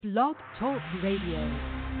Blog Talk Radio.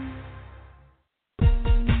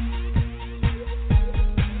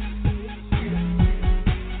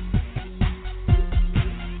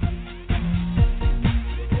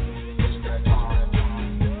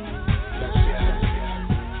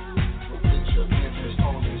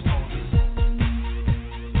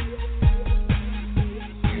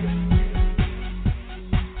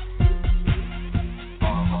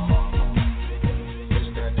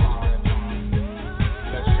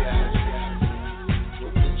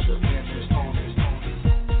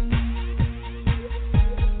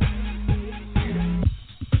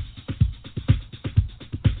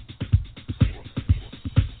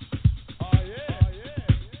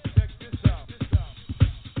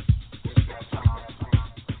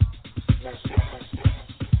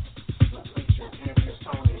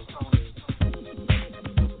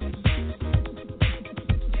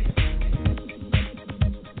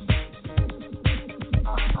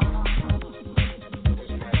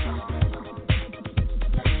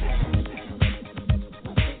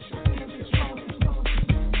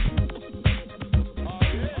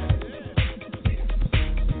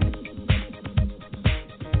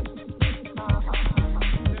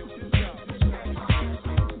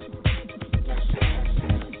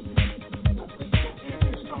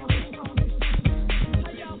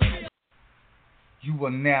 You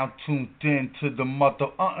are now tuned in to the mother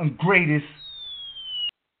and greatest.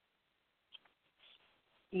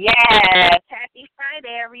 Yes. Happy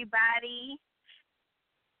Friday, everybody.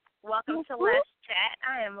 Welcome to Let's Chat.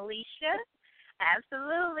 I am Lissha.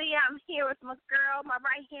 Absolutely. I'm here with my girl, my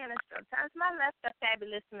right hand, and sometimes my left, the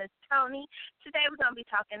fabulous Miss Toni. Today we're going to be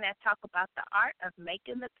talk about the art of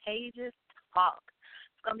making the pages talk.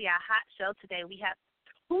 It's going to be a hot show today. We have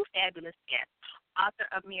two fabulous guests. Author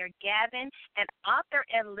Amir Garvin, and author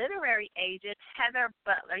and literary agent Heather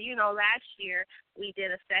Butler. You know, last year we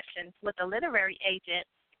did a session with a literary agent.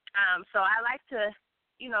 So I like to,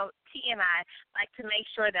 T and I like to make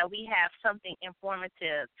sure that we have something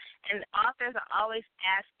informative. And authors are always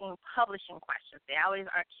asking publishing questions. They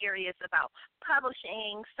always are curious about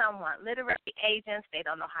publishing. Some want literary agents. They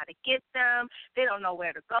don't know how to get them. They don't know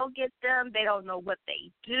where to go get them. They don't know what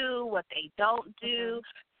they do, what they don't do.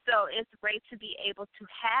 So it's great to be able to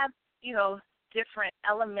have, different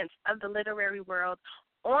elements of the literary world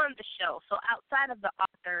on the show. So outside of the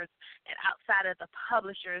authors and outside of the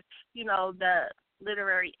publishers, the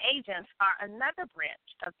literary agents are another branch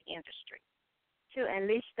of the industry. True, and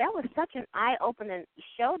Lish, that was such an eye-opening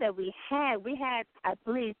show that we had. We had, I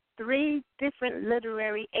believe, 3 different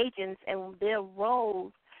literary agents and their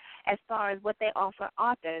roles as far as what they offer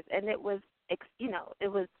authors, and it was, it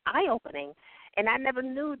was eye-opening. And I never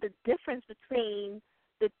knew the difference between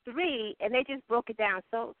the 3, and they just broke it down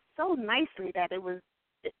so nicely that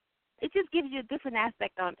it just gives you a different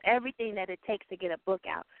aspect on everything that it takes to get a book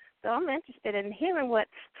out. So I'm interested in hearing what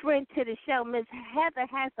friend to the show, Ms. Heather,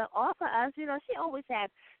 has to offer us. She always has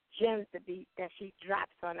gems that she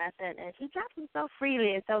drops on us, and she drops them so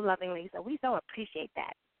freely and so lovingly. So we so appreciate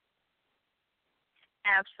that.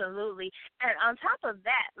 Absolutely. And on top of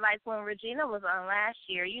that, like when Regina was on last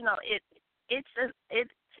year,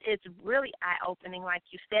 it's really eye-opening, like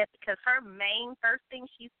you said, because her main first thing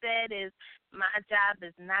she said is, my job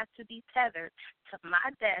is not to be tethered to my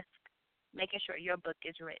desk, making sure your book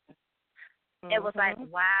is written. Mm-hmm. It was like,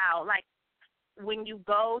 wow. Like, when you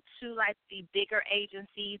go to, like, the bigger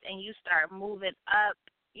agencies and you start moving up,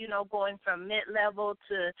 going from mid-level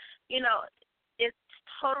to, it's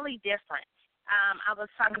totally different. I was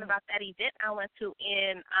talking about that event I went to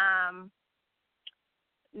in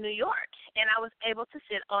New York, and I was able to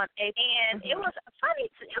sit on and it was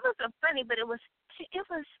funny. But it was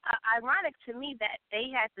ironic to me that they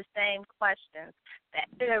had the same questions that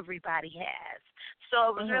everybody has.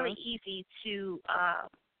 So it was really easy to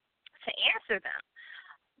answer them.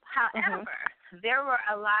 However, there were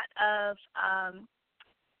a lot of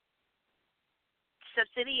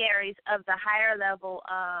subsidiaries of the higher level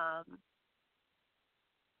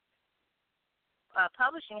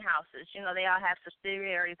publishing houses. They all have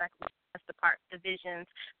subsidiaries like the part divisions.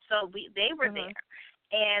 So they were there.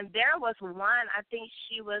 And there was one, I think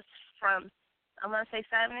she was from, I'm going to say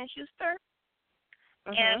Simon & Schuster.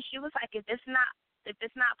 And she was like, if it's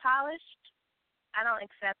not polished, I don't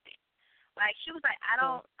accept it. Like, she was like, I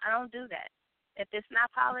don't do that. If it's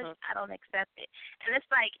not polished, I don't accept it. And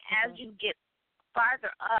it's like, as you get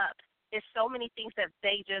farther up, there's so many things that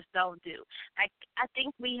they just don't do. Like, I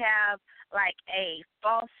think we have, like, a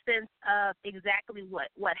false sense of exactly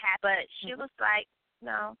what happened. But she was like,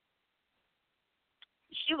 no.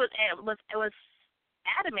 She was adamant.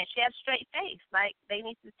 She had a straight face. Like, they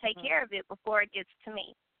need to take care of it before it gets to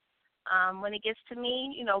me. When it gets to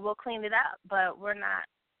me, we'll clean it up, but we're not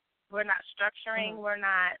structuring, we're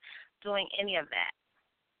not doing any of that.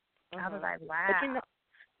 I was like, wow.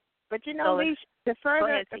 But So Lissha, the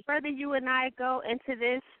further you and I go into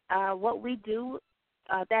this, what we do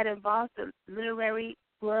that involves the literary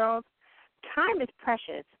world, time is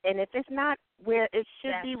precious, and if it's not where it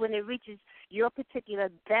should be when it reaches your particular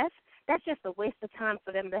desk, that's just a waste of time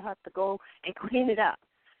for them to have to go and clean it up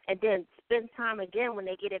and then spend time again when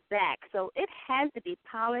they get it back. So it has to be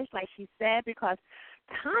polished, like she said, because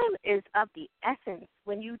time is of the essence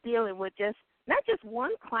when you're dealing with not just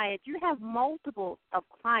one client. You have multiple of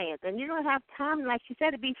clients, and you don't have time, like she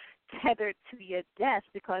said, to be tethered to your desk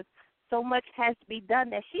because so much has to be done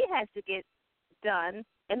that she has to get done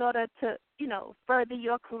in order to, further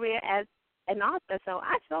your career as an author. So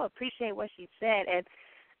I so appreciate what she said, and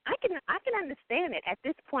I can understand it at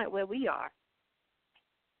this point where we are.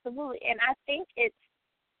 Absolutely, and I think it's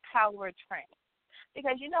how we're trained.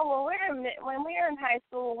 Because when we're in high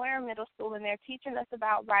school, we're in middle school, and they're teaching us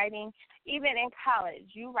about writing. Even in college,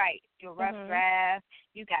 you write your rough draft.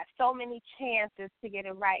 You got so many chances to get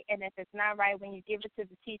it right, and if it's not right when you give it to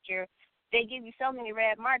the teacher, they give you so many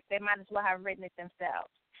red marks. They might as well have written it themselves.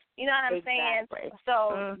 You know what I'm saying?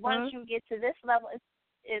 So once you get to this level,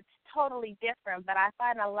 it's totally different. But I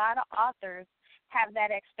find a lot of authors have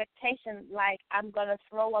that expectation, like I'm going to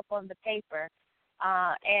throw up on the paper.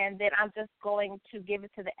 And then I'm just going to give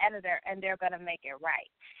it to the editor, and they're going to make it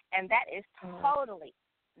right. And that is totally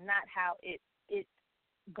not how it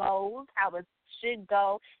goes, how it should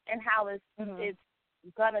go, and how it's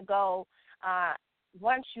going to go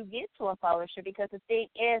once you get to a publisher. Because the thing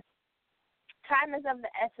is, time is of the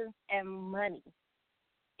essence, and money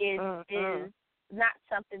is not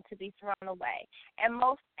something to be thrown away. And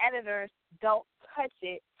most editors don't touch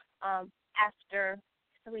it after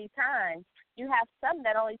 3 times. You have some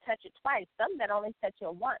that only touch it twice, some that only touch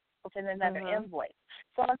it once within another invoice.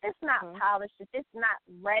 So if it's not polished, if it's not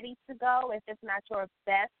ready to go, if it's not your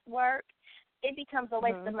best work, it becomes a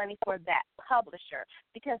waste of money for that publisher,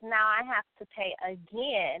 because now I have to pay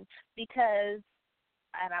again because,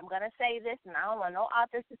 and I'm going to say this, and I don't want no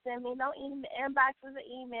authors to send me no inboxes or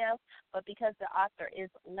emails, but because the author is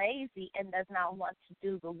lazy and does not want to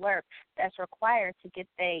do the work that's required to get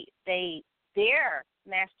their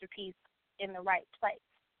masterpiece in the right place.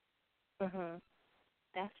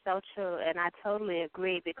 That's so true, and I totally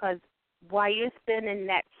agree, because while you're spending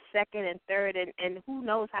that second and third and who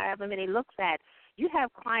knows however many looks at, you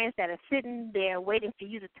have clients that are sitting there waiting for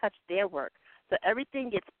you to touch their work. So everything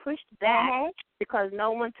gets pushed back because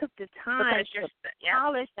no one took the time to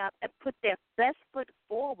polish up and put their best foot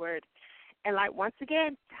forward. And like, once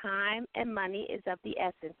again, time and money is of the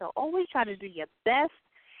essence. So always try to do your best.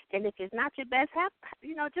 And if it's not your best,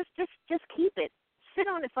 just keep it. Sit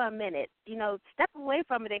on it for a minute. Step away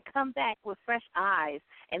from it and come back with fresh eyes.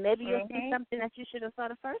 And maybe you'll see something that you should have saw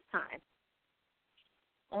the first time.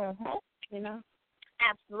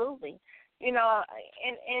 Absolutely. And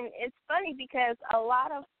it's funny because a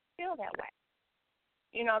lot of feel that way.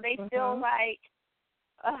 They feel like,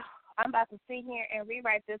 I'm about to sit here and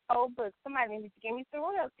rewrite this whole book. Somebody needs to give me some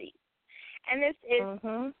royalties. And this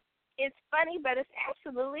is, it's funny, but it's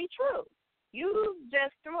absolutely true. You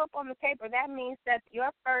just threw up on the paper. That means that your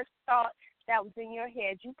first thought that was in your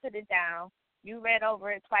head, you put it down, you read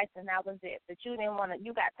over it twice, and that was it. But you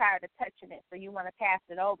you got tired of touching it, so you want to pass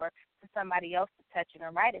it over to somebody else to touch it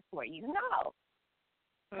and write it for you. No,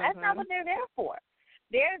 that's not what they're there for.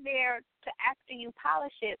 They're there to, after you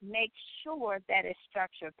polish it, make sure that it's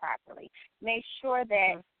structured properly. Make sure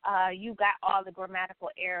that you got all the grammatical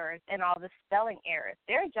errors and all the spelling errors.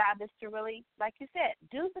 Their job is to really, like you said,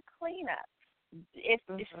 do the cleanup. If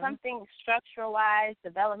something structural-wise,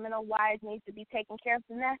 developmental-wise needs to be taken care of,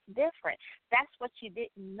 then that's different. That's what you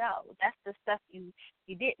didn't know. That's the stuff you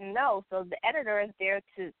didn't know. So the editor is there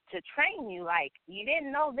to train you. Like, you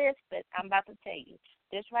didn't know this, but I'm about to tell you.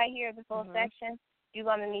 This right here, this whole section, you're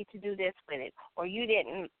going to need to do this with it. Or you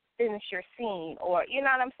didn't finish your scene. Or, you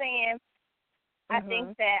know what I'm saying? I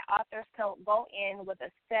think that authors go in with a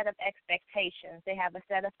set of expectations. They have a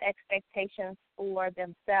set of expectations for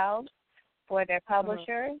themselves, for their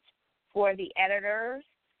publishers, for the editors,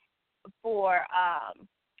 for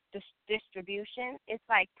distribution. It's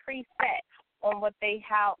like preset on what and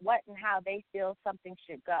how they feel something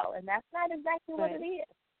should go, and that's not exactly what it is.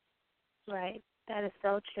 Right. That is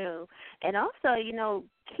so true. And also,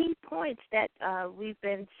 key points that we've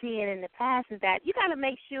been seeing in the past is that you got to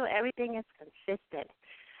make sure everything is consistent.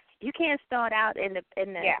 You can't start out in the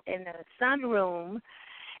sunroom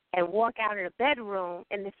and walk out of the bedroom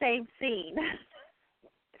in the same scene.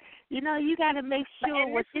 You got to make sure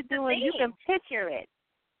what you're doing, you can picture it.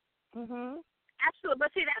 Absolutely. But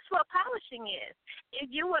see, that's what polishing is. If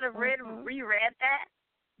you would have reread that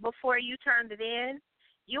before you turned it in,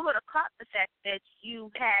 you would have caught the fact that you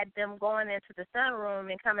had them going into the sunroom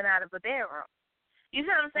and coming out of the bedroom. You see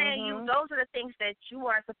what I'm saying? Those are the things that you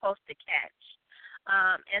are supposed to catch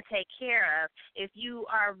and take care of. If you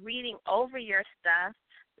are reading over your stuff,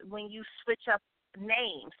 when you switch up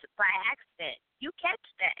names by accident, you catch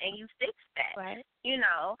that and you fix that. Right.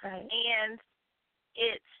 Right. And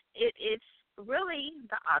it's really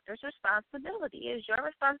the author's responsibility. It is your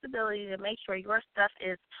responsibility to make sure your stuff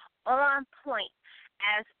is on point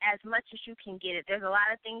as much as you can get it. There's a lot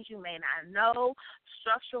of things you may not know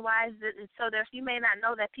structure-wise, so you may not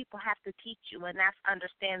know that people have to teach you, and that's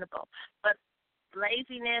understandable. But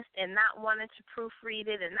laziness and not wanting to proofread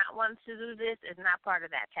it and not wanting to do this is not part of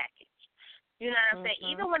that package. You know what I'm saying?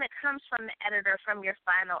 Even when it comes from the editor, from your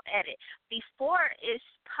final edit, before it's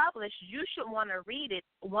published, you should want to read it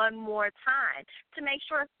one more time to make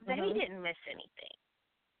sure that he didn't miss anything.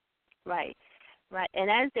 Right.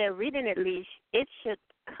 And as they're reading it, Lissha, it should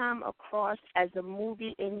come across as a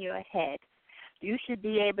movie in your head. You should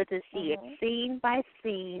be able to see it scene by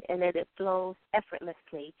scene and that it flows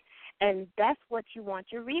effortlessly. And that's what you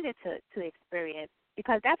want your reader to experience,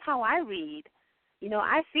 because that's how I read.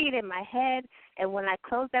 I see it in my head, and when I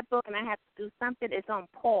close that book and I have to do something, it's on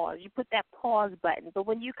pause. You put that pause button. But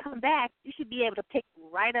when you come back, you should be able to pick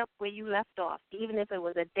right up where you left off, even if it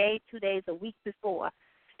was a day, 2 days, a week before.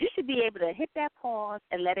 You should be able to hit that pause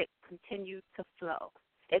and let it continue to flow,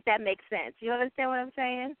 if that makes sense. You understand what I'm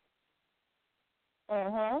saying?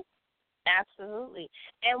 Absolutely.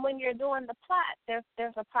 And when you're doing the plot,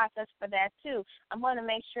 there's a process for that, too. I'm going to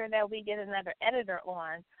make sure that we get another editor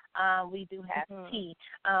on. We do have T,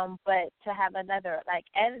 but to have another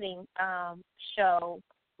editing show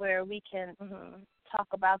where we can talk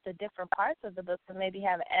about the different parts of the book, and maybe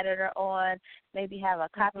have an editor on, maybe have a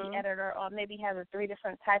copy editor on, maybe have the 3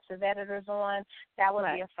 different types of editors on. That would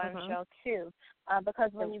be a fun show too,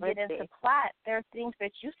 because when you get into plot, there are things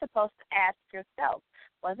that you're supposed to ask yourself.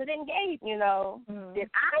 Was it engaged? Did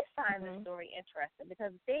I find the story interesting?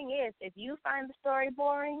 Because the thing is, if you find the story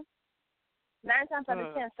boring, 9 times out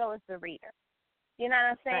of 10, so is the reader. You know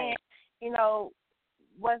what I'm saying?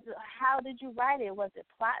 How did you write it? Was it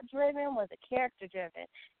plot driven? Was it character driven?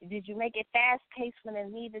 Did you make it fast paced when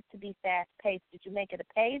it needed to be fast paced? Did you make it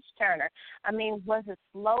a page turner? I mean, was it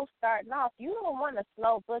slow starting off? You don't want a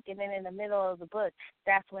slow book and then in the middle of the book,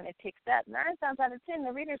 that's when it picks up. 9 times out of 10,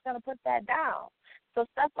 the reader's going to put that down. So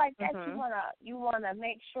stuff like that, you wanna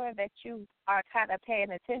make sure that you are kind of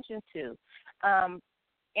paying attention to,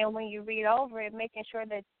 and when you read over it, making sure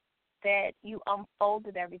that you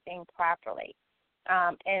unfolded everything properly,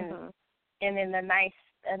 and in a nice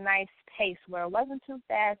pace where it wasn't too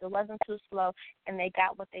fast, it wasn't too slow, and they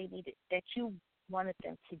got what they needed, that you wanted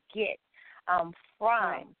them to get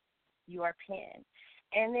from your pen.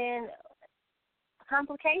 And then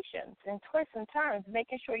complications and twists and turns,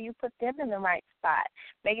 making sure you put them in the right spot,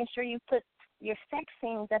 making sure you put your sex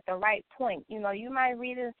scenes at the right point. You might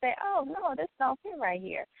read it and say, oh, no, this don't fit right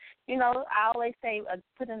here. I always say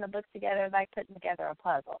putting the book together is like putting together a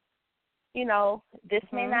puzzle. This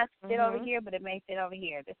may not fit over here, but it may fit over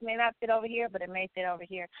here. This may not fit over here, but it may fit over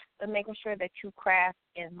here. But making sure that you craft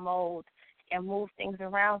and mold and move things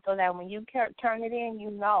around so that when you turn it in,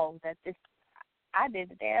 you know that I did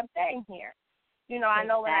the damn thing here. I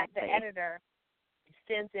know when the editor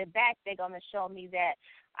sends it back, they're going to show me that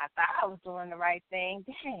I thought I was doing the right thing.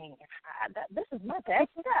 Dang, this is my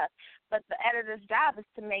best stuff. But the editor's job is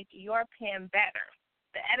to make your pen better.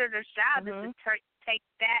 The editor's job is to take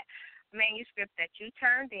that manuscript that you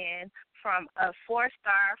turned in from a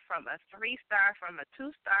 4-star, from a 3-star, from a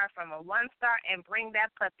 2-star, from a 1-star, and bring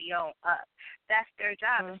that puppy on up. That's their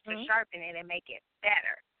job, is to sharpen it and make it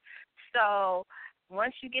better. So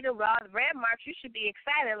once you get it with all the red marks, you should be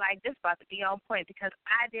excited, like this about to be on point because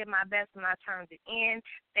I did my best when I turned it in.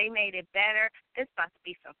 They made it better. This about to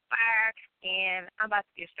be some fire, and I'm about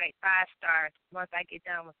to get straight 5 stars once I get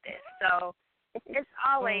done with this. So it's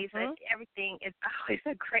always, everything is always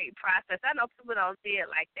a great process. I know people don't see it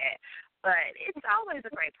like that, but it's always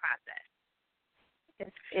a great process.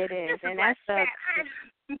 It is, and that's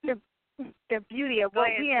the beauty of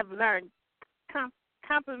what we have learned.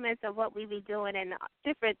 Compliments of what we be doing and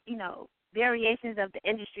different, variations of the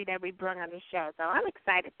industry that we bring on the show. So I'm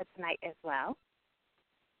excited for tonight as well.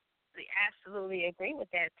 We absolutely agree with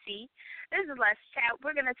that, T. This is Let's Chat.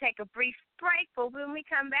 We're going to take a brief break, but when we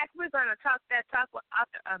come back, we're going to talk with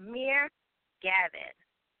author Amir Garvin.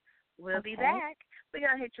 We'll be back. We're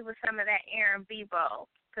going to hit you with some of that R&B bowl.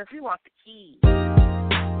 because we want the keys.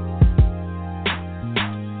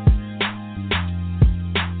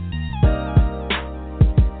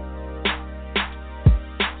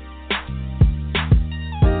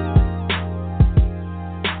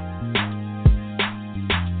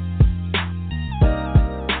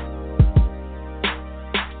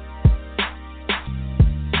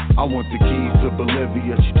 I want the keys to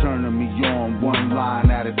Bolivia, she turning me on, one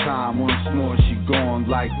line at a time, one snore, she gone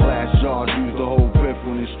like glass jars, use the whole whip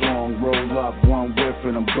when it's strong, roll up, one whiff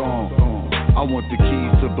and I'm gone. I want the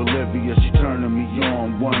keys to Bolivia, she turning me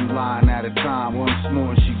on, one line at a time, one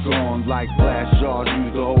snore, she gone like glass jars,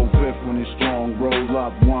 use the whole whip when it's strong, roll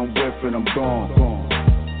up, one whiff and I'm gone.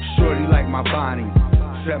 Shorty like my Bonnie,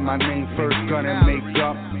 set my name first, gun and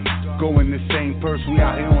makeup, go in the same purse, we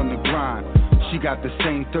out here on the grind. She got the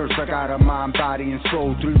same thirst, I got her mind, body, and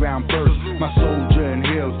soul, 3-round burst. My soldier in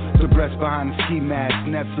heels, the breast behind the ski mask,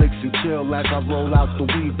 Netflix and chill as I roll out the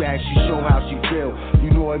weed bag. She show how she feel,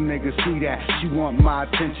 you know a nigga see that. She want my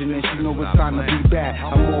attention and she know it's time to be back.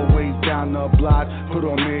 I'm always down the block, put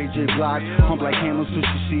on Mary J. Blige, pump like handles so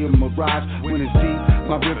she see a mirage. When it's deep,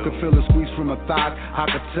 my rib can feel a squeeze from her thighs. I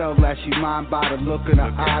could tell that she mine by the look in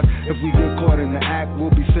her eyes. If we get caught in the act,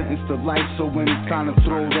 we'll be sentenced to life. So when it's time to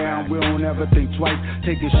throw down, we don't ever think twice,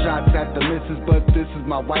 taking shots at the missus, but this is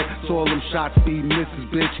my wife, so all them shots be misses,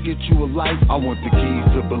 bitch, get you a life. I want the keys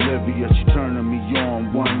to Bolivia, she turning me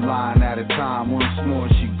on, one line at a time, one snore,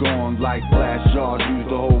 she gone like glass jars, use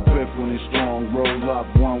the whole whip when it's strong, roll up,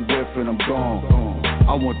 one whiff and I'm gone.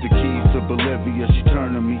 I want the keys to Bolivia, she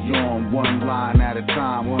turning me on, one line at a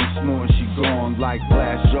time, one snore, she gone like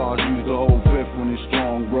glass jars, use the whole whip when it's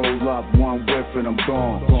strong, roll up, one whiff and I'm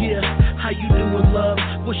gone. Yeah, how you doing, love?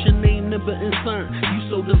 What's your name, number, and sign? You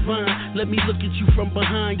so divine, let me look at you from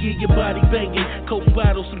behind. Yeah, your body banging, coke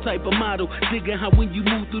bottle, some type of model. Digging how when you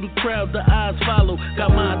move through the crowd, the eyes follow.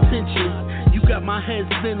 Got my attention, you got my head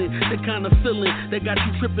spinning. The kind of feeling that got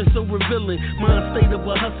you tripping, so revealing. Mind state of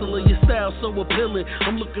a hustler, your style so appealing.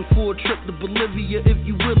 I'm looking for a trip to Bolivia if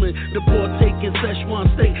you willing. The partake in Szechuan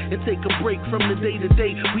steak and take a break from the day to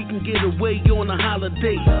day. We can get away on a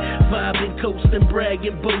holiday, vibing, coasting,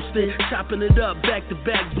 bragging, boasting, chopping it up, back to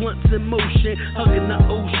back, blunts in motion, hugging the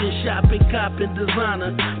ocean, shopping, copping,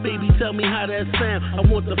 designer. Baby, tell me how that sound. I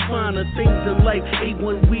want the finer things in life.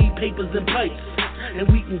 A1 weed, papers and pipes, and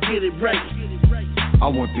we can get it right. I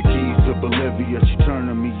want the keys to Bolivia, she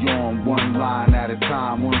turning me on, one line at a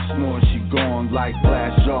time, one snore, she gone like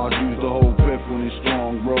glass jars, use the whole whip when it's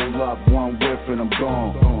strong, roll up, one whiff and I'm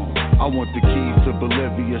gone. I want the keys to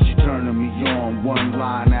Bolivia, she turning me on, one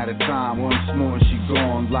line at a time, one snore, she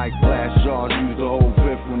gone like glass jars, use the whole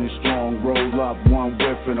whip when it's strong, roll up, one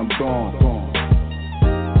whiff and I'm gone.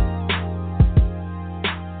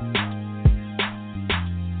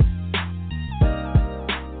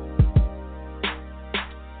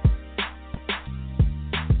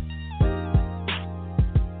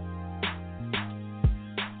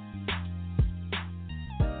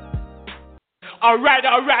 All right.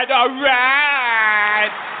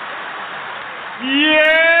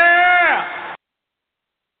 Yeah.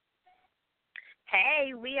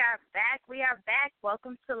 Hey, we are back.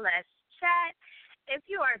 Welcome to Let's Chat. If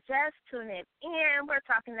you are just tuning in, we're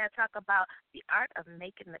talking about the art of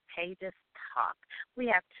making the pages talk. We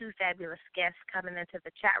have two fabulous guests coming into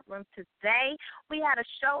the chat room today. We had a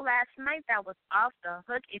show last night that was off the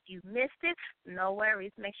hook. If you missed it, no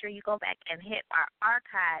worries. Make sure you go back and hit our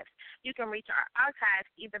archives. You can reach our archives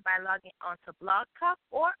either by logging onto Blog Talk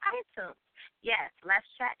or iTunes. Yes, Let's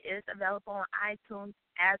Chat is available on iTunes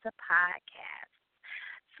as a podcast.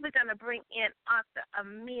 So we're going to bring in Author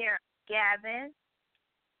Amir Garvin.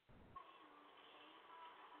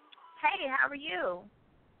 Hey, how are you?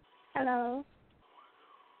 Hello.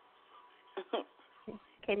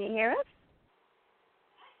 Can you hear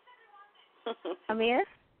us? Amir?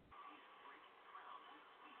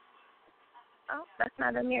 Oh, that's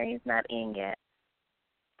not Amir. He's not in yet.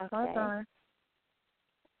 Okay. Hold on.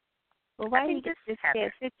 Well, why don't you just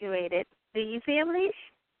get situated? Do you see him, Leash?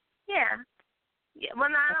 Yeah. Well,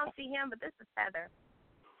 no, I don't see him, but this is Heather.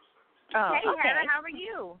 Oh, hey, okay. Heather, how are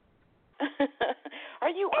you?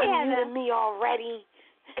 Are you unmuting me already?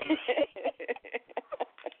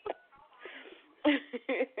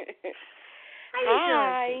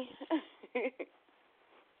 Hi.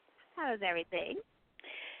 How's everything?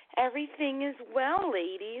 Everything is well,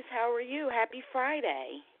 ladies. How are you? Happy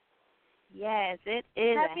Friday. Yes, it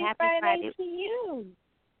is Happy a happy Friday to you.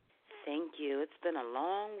 Thank you. It's been a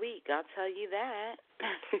long week, I'll tell you that.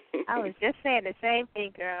 I was just saying the same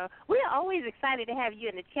thing, girl. We're always excited to have you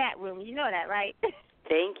in the chat room. You know that, right?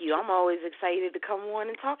 Thank you. I'm always excited to come on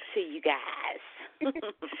and talk to you guys.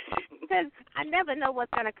 Because I never know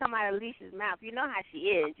what's going to come out of Lissha's mouth. You know how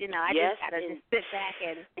she is. You know, I Yes, just got to just sit back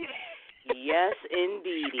and... Yes,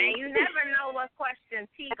 indeed. And you never know what questions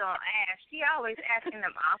he gonna ask. She always asking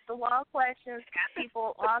them off the wall questions. Got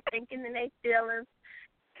people all thinking in their feelings.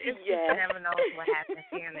 You never know what happens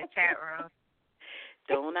here in the chat room.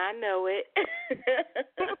 Don't I know it?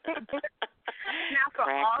 Now, for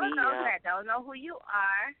all of those that don't know who you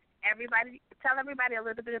are, tell everybody a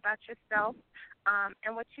little bit about yourself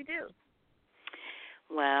and what you do.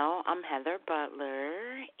 Well, I'm Heather Butler,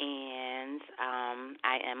 and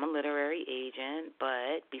I am a literary agent.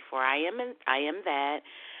 But before I am that,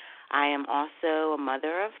 I am also a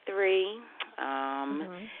mother of 3.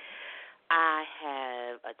 I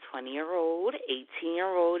have a 20-year-old,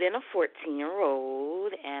 18-year-old, and a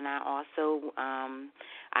 14-year-old, and I also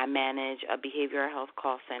I manage a behavioral health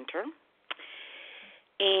call center.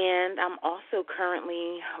 And I'm also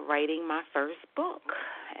currently writing my first book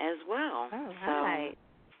as well. Oh, right.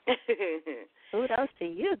 Kudos to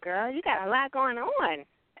you, girl. You got a lot going on.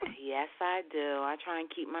 Yes, I do. I try and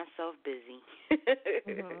keep myself busy.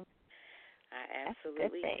 I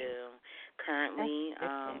absolutely do. Currently,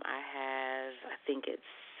 I have, I think it's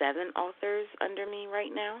 7 authors under me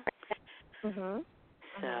right now.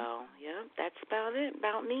 So, yeah, that's about it,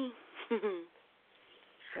 about me.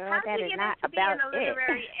 Girl, how that did you is get not into being about a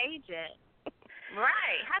literary agent?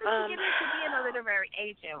 Right. How did you get into being a literary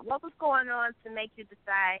agent? What was going on to make you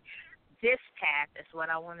decide this path is what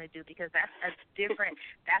I want to do? Because that's a different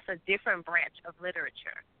branch of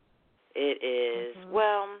literature. It is.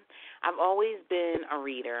 Well, I've always been a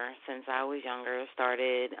reader since I was younger.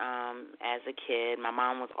 Started as a kid. My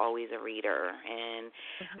mom was always a reader, and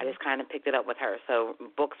I just kind of picked it up with her. So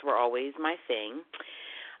books were always my thing.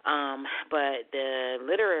 But the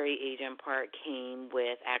literary agent part came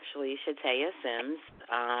with actually Shatea Sims.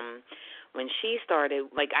 When she started,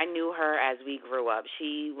 like I knew her as we grew up.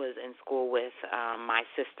 She was in school with my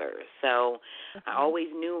sisters. So I always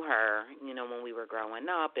knew her, you know, when we were growing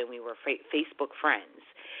up and we were Facebook friends.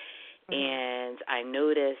 And I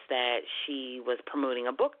noticed that she was promoting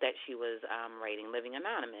a book that she was writing, Living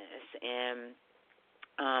Anonymous. And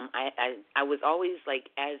I was always, like,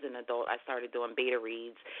 as an adult, I started doing beta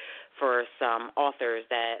reads for some authors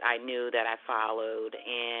that I knew that I followed.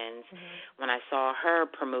 And when I saw her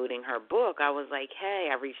promoting her book, I was like, hey,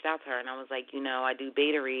 I reached out to her, and I was like, you know, I do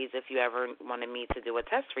beta reads if you ever wanted me to do a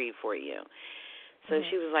test read for you. So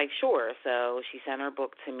she was like, sure. So she sent her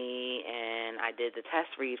book to me, and I did the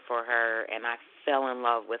test read for her, and I fell in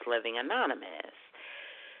love with Living Anonymous.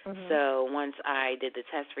 So once I did the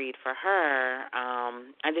test read for her,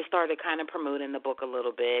 I just started kind of promoting the book a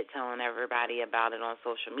little bit, telling everybody about it on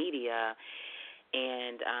social media.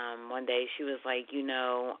 And one day she was like, you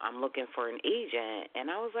know, I'm looking for an agent. And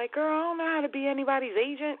I was like, girl, I don't know how to be anybody's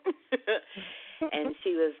agent. And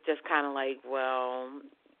she was just kind of like, well,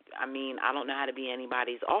 I mean, I don't know how to be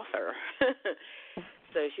anybody's author.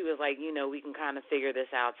 So she was like, you know, we can kind of figure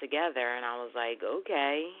this out together. And I was like,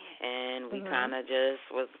 okay. And we kind of just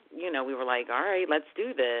was, you know, we were like, all right, let's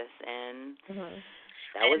do this. And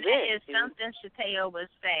that was it. That is something Shatea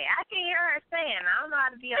would say. I can hear her saying, I don't know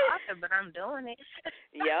how to be an author, but I'm doing it.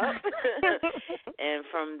 Yep. And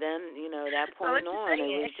from then, you know, that point on,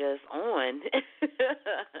 it was just on.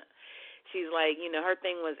 She's like, you know, her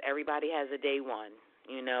thing was everybody has a day one.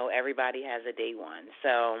 You know, everybody has a day one.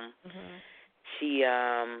 So she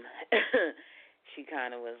she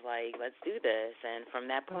kind of was like, let's do this. And from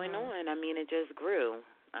that point on, I mean, it just grew.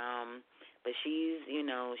 But she's, you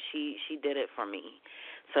know, she did it for me.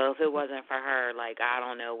 So if it wasn't for her, like, I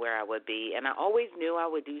don't know where I would be. And I always knew I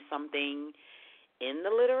would do something in the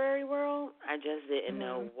literary world. I just didn't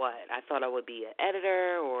know what. I thought I would be an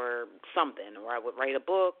editor or something, or I would write a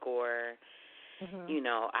book, or, you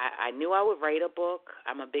know, I knew I would write a book.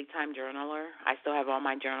 I'm a big-time journaler. I still have all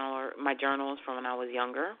my journals from when I was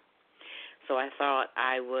younger. So I thought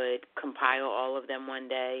I would compile all of them one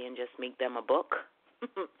day and just make them a book.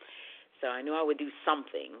 So I knew I would do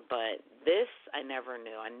something, but this I never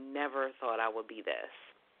knew. I never thought I would be this.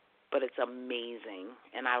 But it's amazing,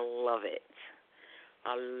 and I love it.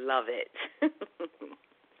 I love it.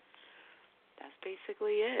 That's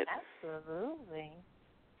basically it. Absolutely.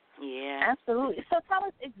 Yeah. Absolutely. So tell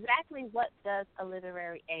us exactly what does a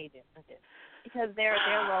literary agent do? Because their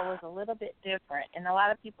role is a little bit different, and a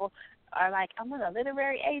lot of people are like, I'm a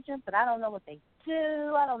literary agent, but I don't know what they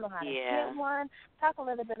do. I don't know how to get one. Talk a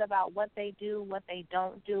little bit about what they do, what they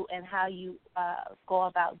don't do, and how you go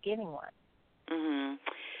about getting one.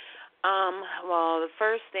 Well, the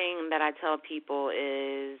first thing that I tell people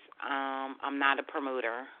is I'm not a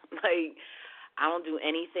promoter. Like, I don't do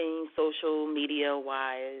anything social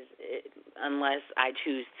media-wise unless I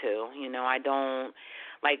choose to. You know, I don't,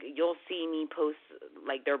 like, you'll see me post,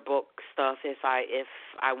 like, their book stuff if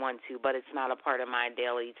I want to, but it's not a part of my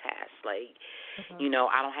daily task. Like, you know,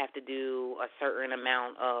 I don't have to do a certain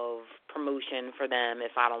amount of promotion for them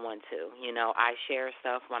if I don't want to. You know, I share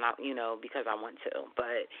stuff when I, you know, because I want to,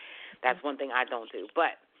 but that's one thing I don't do.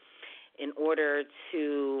 But in order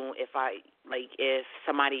to, if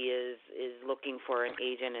somebody is looking for an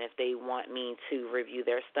agent and if they want me to review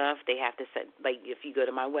their stuff, they have to send, like, if you go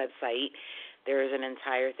to my website, there's an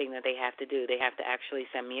entire thing that they have to do. They have to actually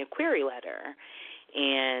send me a query letter,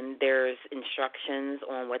 and there's instructions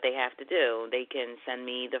on what they have to do. They can send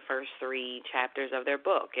me the first 3 chapters of their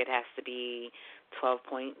book. It has to be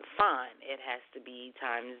 12-point font. It has to be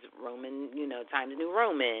Times New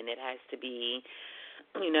Roman. It has to be,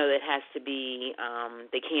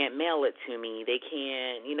 they can't mail it to me. They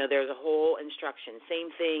can't, there's a whole instruction.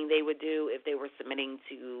 Same thing they would do if they were submitting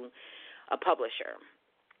to a publisher.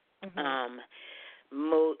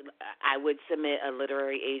 I would submit, a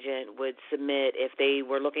literary agent would submit if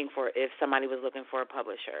somebody was looking for a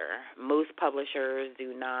publisher. Most publishers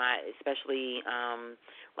do not, especially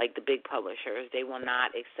like the big publishers, they will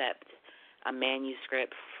not accept a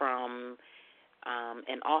manuscript from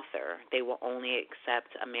an author. They will only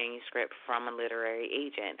accept a manuscript from a literary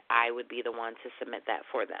agent. I would be the one to submit that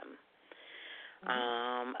for them.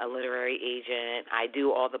 A literary agent, I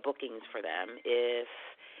do all the bookings for them.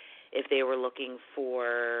 If they were looking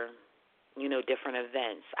for, different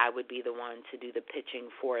events, I would be the one to do the pitching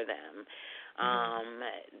for them.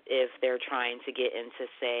 If they're trying to get into,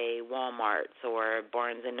 say, Walmarts or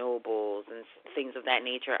Barnes & Nobles and things of that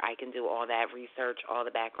nature, I can do all that research, all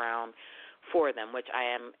the background for them, which I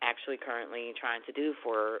am actually currently trying to do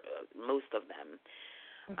for most of them.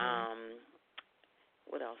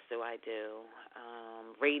 What else do I do?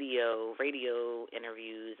 Radio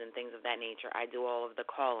interviews and things of that nature. I do all of the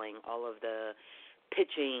calling, all of the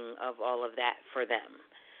pitching of all of that for them.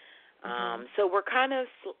 So we're kind of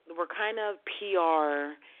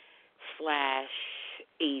PR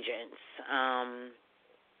 / agents.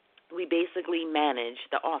 We basically manage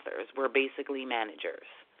the authors. We're basically managers.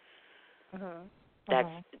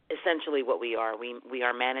 That's essentially what we are. We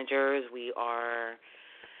are managers. We are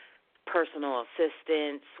personal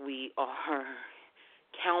assistants. We are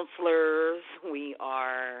counselors. We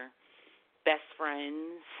are best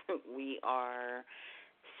friends. We are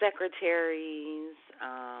secretaries.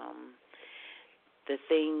 The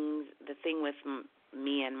thing with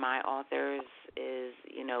me and my authors is,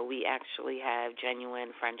 we actually have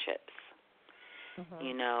genuine friendships.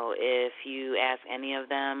 If you ask any of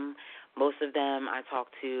them, most of them I talk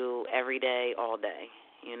to every day, all day.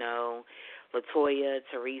 Latoya,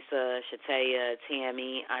 Teresa, Shatea,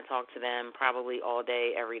 Tammy, I talk to them probably all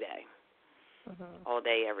day, every day. All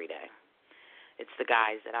day, every day. It's the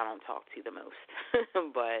guys that I don't talk to the most,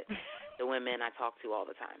 but the women I talk to all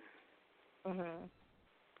the time.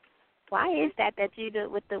 Why is that you do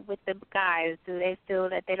with the guys? Do they feel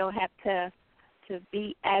that they don't have to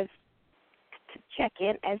be to check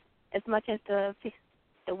in as much as the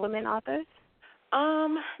women authors?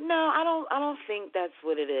 No, I don't think that's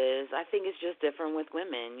what it is. I think it's just different with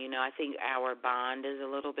women. I think our bond is a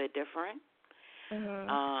little bit different.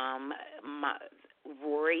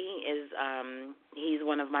 Rory is he's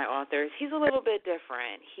one of my authors. He's a little bit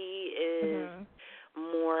different. He is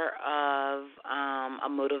more of a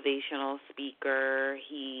motivational speaker.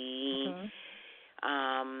 He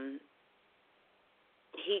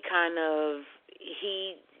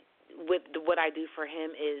with what I do for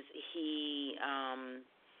him is he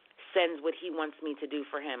sends what he wants me to do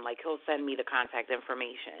for him. Like, he'll send me the contact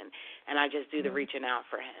information, and I just do the reaching out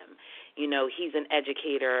for him. He's an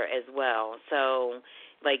educator as well. So,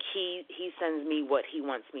 like, he sends me what he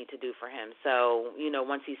wants me to do for him. So,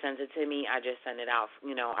 once he sends it to me, I just send it out.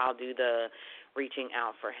 I'll do the reaching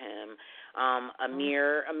out for him.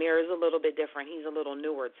 Amir is a little bit different. He's a little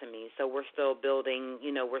newer to me, so we're still building,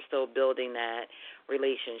 that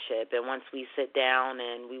relationship. And once we sit down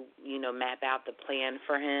and we, map out the plan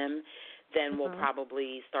for him, then we'll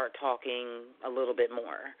probably start talking a little bit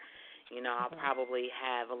more. I'll probably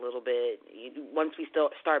have a little bit, once we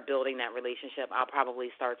start building that relationship, I'll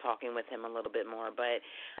probably start talking with him a little bit more. But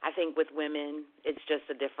I think with women, it's just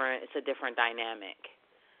a different dynamic.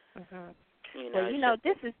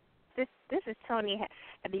 This is Toni.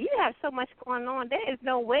 I mean, you have so much going on. There is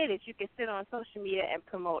no way that you can sit on social media and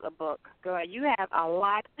promote a book. Girl, you have a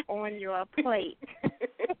lot on your plate.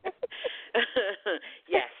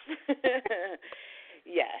 Yes.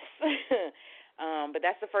 Yes. But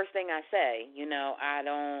that's the first thing I say. I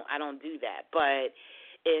don't do that. But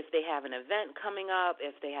if they have an event coming up,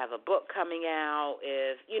 if they have a book coming out,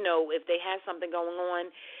 if they have something going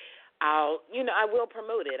on, I will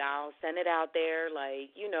promote it. I'll send it out there. Like,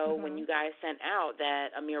 when you guys sent out that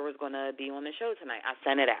Amir was going to be on the show tonight, I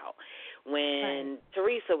sent it out. When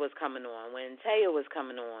Teresa was coming on, when Taya was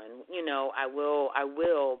coming on, I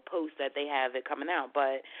will post that they have it coming out.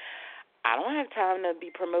 But I don't have time to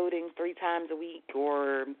be promoting 3 times a week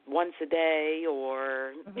or once a day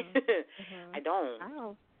or I don't.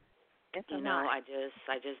 Oh, it's a lot. lot.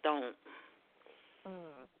 I just don't.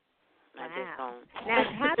 I just don't. Now,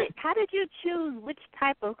 how did you choose which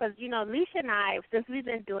type of? Because Lissha and I, since we've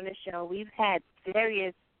been doing the show, we've had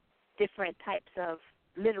various different types of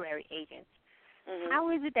literary agents.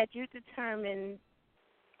 How is it that you determine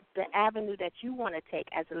the avenue that you want to take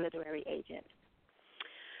as a literary agent?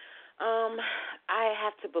 I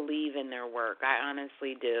have to believe in their work. I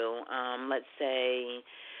honestly do. Let's say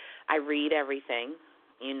I read everything.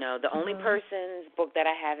 The only person's book that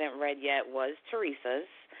I haven't read yet was Teresa's.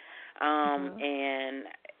 And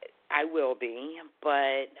I will be,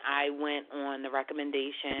 but I went on the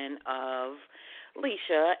recommendation of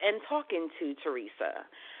Lissha and talking to Teresa,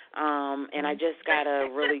 and I just got a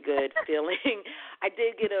really good feeling. I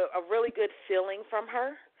did get a really good feeling from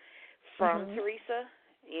her, from Teresa,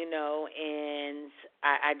 and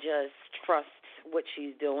I just trust what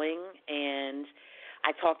she's doing, and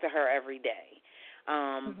I talk to her every day.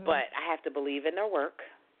 But I have to believe in their work.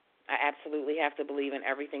 I absolutely have to believe in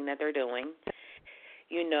everything that they're doing,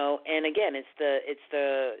 and again, it's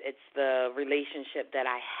the relationship that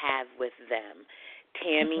I have with them.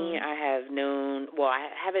 Tammy, I have known, I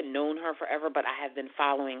haven't known her forever, but I have been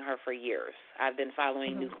following her for years. I've been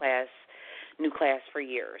following New Class for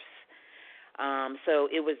years. So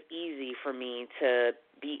it was easy for me to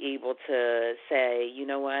be able to say, you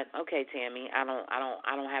know what? Okay, Tammy, I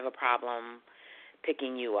don't have a problem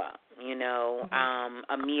picking you up.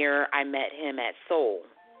 Amir, I met him at Soul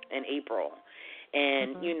in April,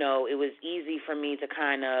 and it was easy for me to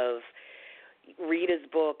kind of read his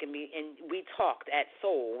book, and we talked at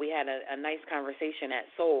Soul. We had a nice conversation at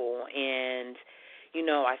Soul, and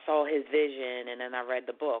I saw his vision, and then I read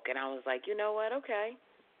the book, and I was like, you know what? Okay,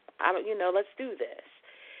 let's do this.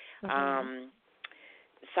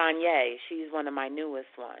 Sanye, she's one of my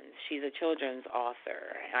newest ones. She's a children's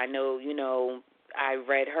author. I know, I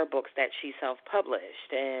read her books that she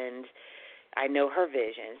self-published, and I know her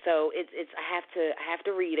vision. So it's I have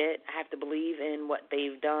to read it. I have to believe in what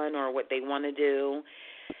they've done or what they want to do,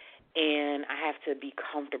 and I have to be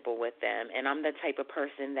comfortable with them. And I'm the type of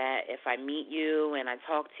person that if I meet you and I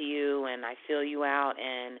talk to you and I feel you out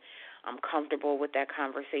and I'm comfortable with that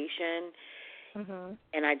conversation,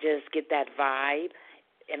 and I just get that vibe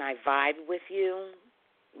and I vibe with you,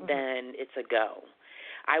 then it's a go.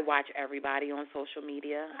 I watch everybody on social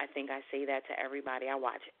media. I think I say that to everybody. I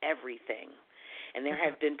watch everything. And there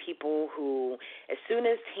have been people who, as soon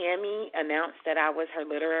as Tammy announced that I was her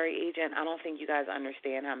literary agent, I don't think you guys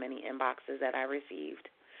understand how many inboxes that I received.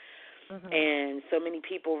 And so many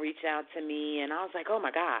people reached out to me, and I was like, oh,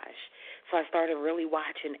 my gosh. So I started really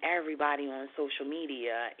watching everybody on social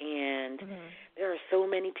media, and there are so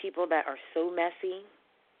many people that are so messy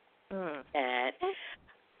that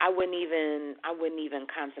I wouldn't even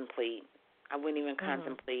contemplate. I wouldn't even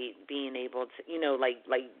contemplate being able to, like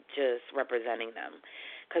just representing them,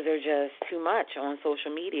 because they're just too much on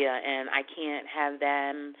social media, and I can't have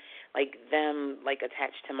them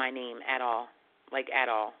attached to my name at all, at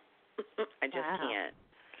all. I just can't.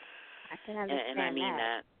 I can understand and I mean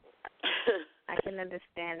that. I can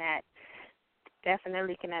understand that.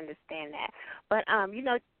 Definitely can understand that. But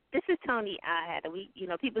this is Toni.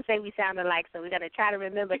 People say we sound alike, so we're gonna try to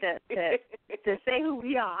remember to say who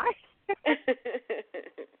we are.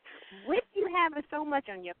 With you having so much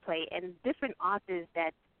on your plate and different authors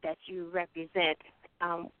that you represent,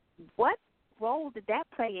 what role did that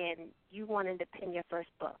play in you wanting to pen your first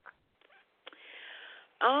book?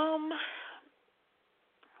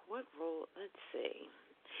 What role? Let's see.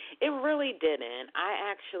 It really didn't.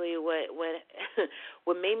 I actually,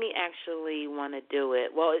 what made me actually want to do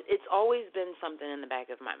it, well, it's always been something in the back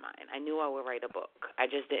of my mind. I knew I would write a book. I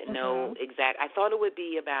just didn't know I thought it would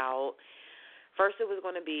be about, first I thought it was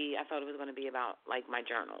going to be about, my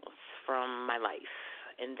journals from my life.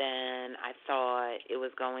 And then I thought it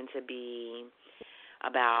was going to be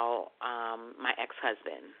about my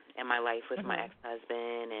ex-husband and my life with my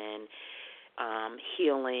ex-husband and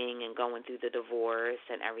healing and going through the divorce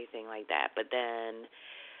and everything like that. But then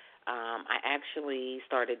I actually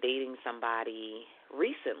started dating somebody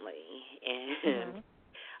recently, and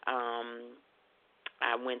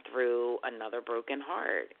I went through another broken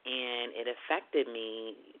heart, and it affected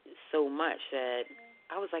me so much that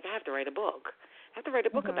I was like, I have to write a book. I have to write a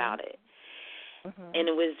book about it. And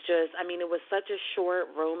it was just, I mean, it was such a short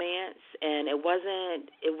romance, and it wasn't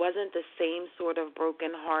the same sort of broken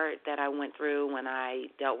heart that I went through when I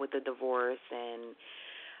dealt with the divorce. And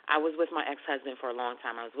I was with my ex-husband for a long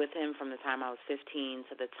time. I was with him from the time I was 15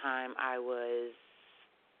 to the time I was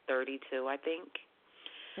 32, I think.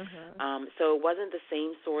 So it wasn't the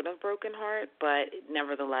same sort of broken heart, but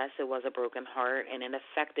nevertheless, it was a broken heart, and it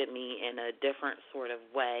affected me in a different sort of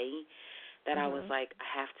way that I was like, I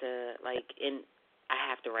have to write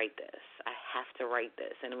this. I have to write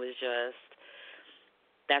this. And it was just,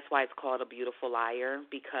 that's why it's called A Beautiful Liar,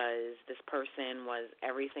 because this person was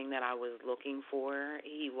everything that I was looking for.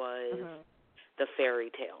 He was the fairy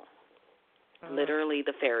tale, literally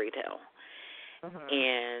the fairy tale.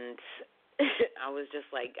 And I was just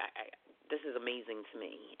like, this is amazing to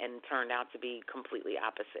me, and turned out to be completely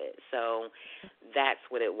opposite. So that's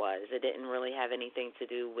what it was. It didn't really have anything to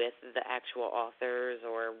do with the actual authors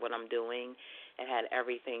or what I'm doing. It had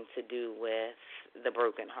everything to do with the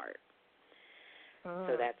broken heart.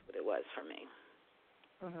 So that's what it was for me.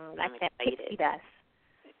 Like I'm that excited. pixie dust.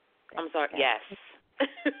 I'm sorry. Yes.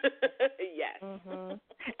 Yes.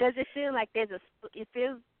 Does it feel like does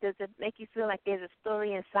it make you feel like there's a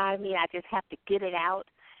story inside me? I just have to get it out,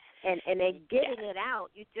 and then getting it out,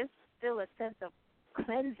 you just feel a sense of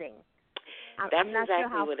cleansing. I'm not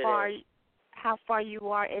exactly sure how far you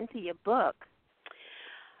are into your book.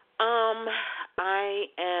 I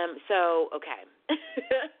am okay.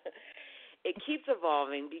 It keeps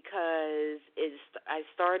evolving because I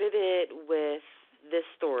started it with this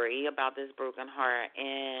story about this broken heart,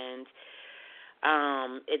 and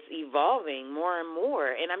it's evolving more and more.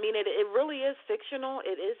 And I mean, it really is fictional.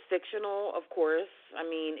 It is fictional, of course. I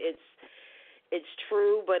mean, it's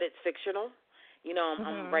true, but it's fictional. You know,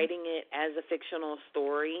 I'm writing it as a fictional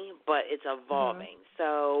story, but it's evolving.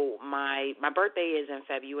 So my birthday is in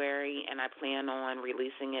February, and I plan on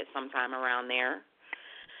releasing it sometime around there.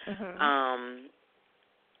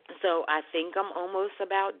 So I think I'm almost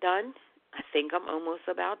about done.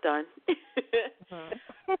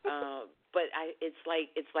 But it's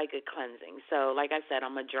like a cleansing. So like I said,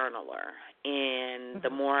 I'm a journaler, and the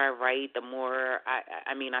more I write, the more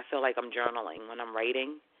I mean, I feel like I'm journaling when I'm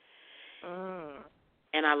writing.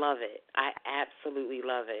 And I love it. I absolutely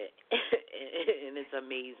love it. And it's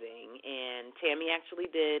amazing. And Tammy actually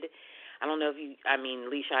did. I don't know if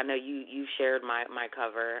Lissha, I know you shared my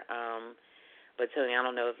cover. But Toni, I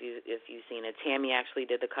don't know if you've seen it. Tammy actually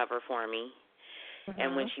did the cover for me.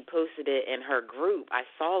 And when she posted it in her group, I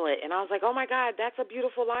saw it, and I was like, "Oh my God, that's a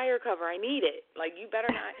Beautiful Liar cover. I need it. Like, you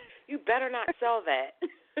better not sell that."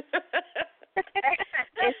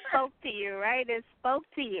 It spoke to you, right? It spoke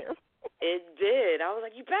to you. It did. I was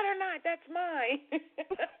like, "You better not. That's mine."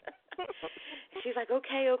 She's like,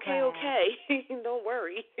 "Okay, don't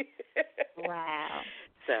worry." Wow.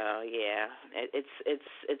 So yeah, it's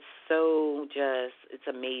so it's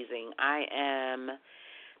amazing. I am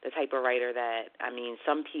the type of writer that, I mean,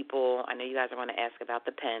 some people, I know you guys are going to ask about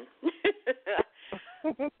the pen.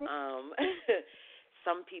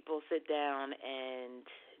 Some people sit down and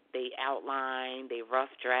they outline, they rough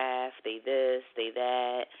draft, they this, they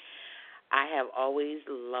that. I have always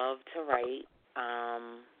loved to write.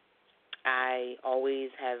 I always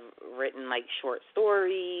have written like short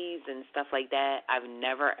stories and stuff like that. I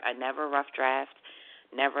never rough draft,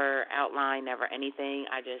 never outline, never anything.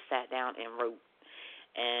 I just sat down and wrote.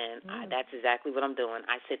 And that's exactly what I'm doing.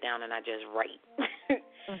 I sit down and I just write.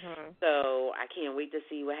 So I can't wait to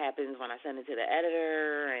see what happens when I send it to the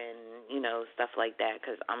editor and, you know, stuff like that,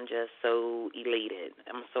 because I'm just so elated.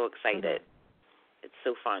 I'm so excited. It's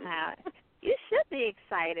so fun. Wow. You should be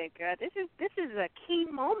excited, girl. This is a key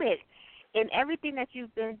moment in everything that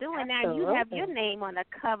you've been doing. Now you have your name on the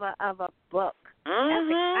cover of a book. That's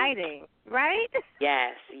exciting, right?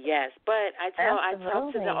 Yes. But I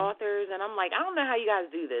talk to the authors, and I'm like, I don't know how you guys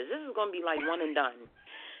do this. This is going to be like one and done,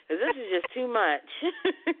 because this is just too much.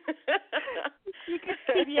 You can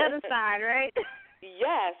see the other side, right?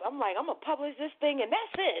 Yes. I'm like, I'm going to publish this thing, and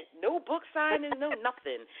that's it. No book signing, no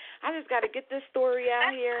nothing. I just got to get this story out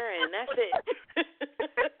here, and that's it.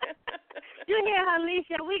 You hear her,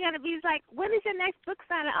 Lissha? We're going to be like, when is your next book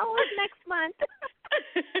signing? Oh, it's next month.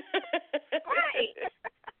 Right.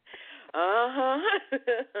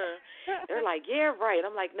 They're like, yeah, right.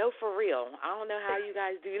 I'm like, no, for real. I don't know how you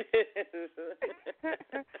guys do this.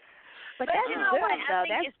 But that's you know good, what? though.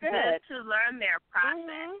 I think That's it's good to learn their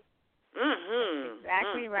process.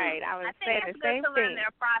 Exactly right. I was saying the it's same good to learn thing.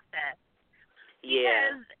 their process.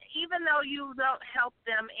 Because even though you don't help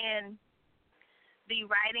them in the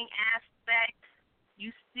writing aspect, you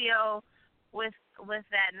still, with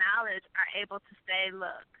that knowledge, are able to say,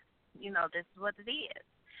 look, this is what it is.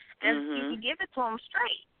 And you can give it to them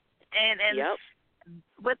straight. And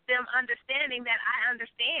with them understanding that I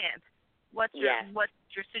understand what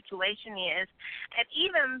your situation is. And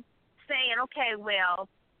even saying, okay, well,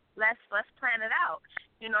 let's plan it out.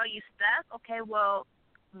 You stuck? Okay, well,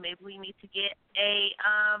 maybe we need to get a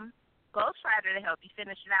ghostwriter to help you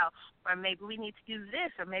finish it out, or maybe we need to do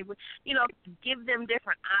this, or maybe give them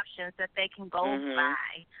different options that they can go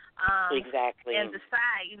by, exactly, and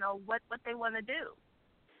decide what they want to do.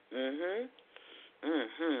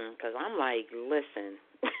 Because I'm like, listen,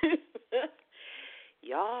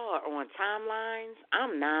 y'all are on timelines.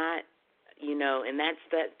 I'm not. And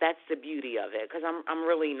that's the beauty of it, because I'm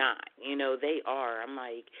really not. They are. I'm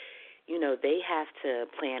like, they have to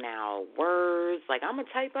plan out words. Like, I'm going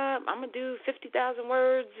to type up, I'm going to do 50,000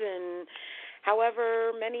 words in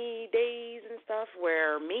however many days and stuff,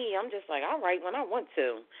 where me, I'm just like, I'll write when I want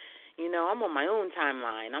to. I'm on my own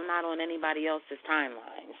timeline. I'm not on anybody else's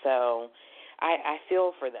timeline. So I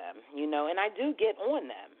feel for them, and I do get on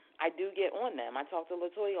them. I talk to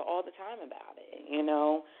LaToya all the time about it,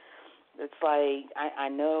 It's like I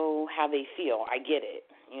know how they feel. I get it,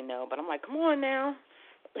 but I'm like, come on now.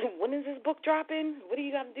 When is this book dropping? What do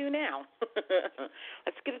you got to do now?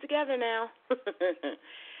 Let's get it together now.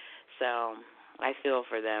 So I feel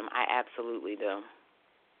for them. I absolutely do.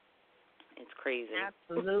 It's crazy.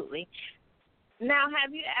 Absolutely. Now,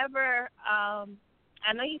 have you ever, I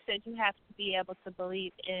know you said you have to be able to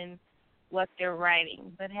believe in what they're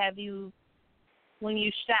writing, but have you, when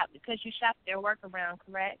you shop, because you shop their work around,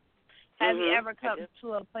 correct? Have you ever come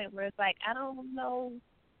to a point where it's like, I don't know,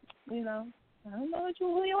 I don't know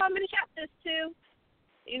who you want me to shop this to.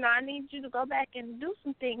 I need you to go back and do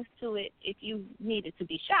some things to it if you need it to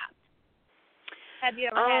be shopped. Have you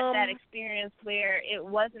ever had that experience where it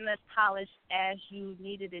wasn't as polished as you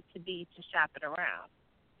needed it to be to shop it around?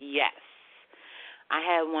 Yes. I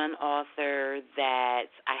had one author that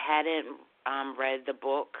I hadn't read the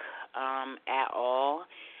book at all.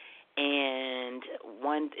 And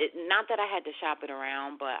not that I had to shop it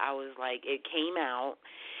around, but I was like, it came out,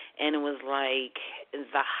 and it was like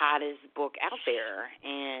the hottest book out there.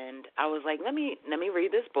 And I was like, let me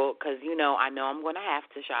read this book, because, I know I'm going to have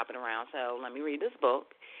to shop it around, so let me read this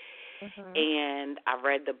book. And I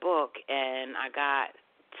read the book, and I got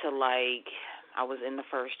to, I was in the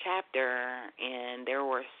first chapter, and there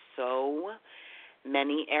were so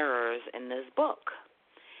many errors in this book.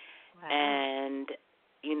 Wow. And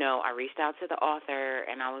I reached out to the author,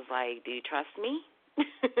 and I was like, do you trust me?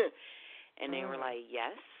 And they were like,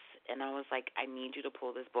 yes. And I was like, I need you to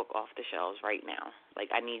pull this book off the shelves right now. Like,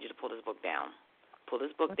 I need you to pull this book down. Pull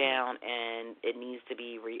this book down, and it needs to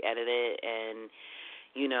be re-edited, and,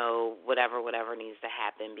 whatever needs to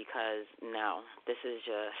happen, because, no, this is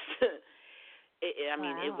just... I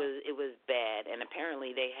mean, it was bad. And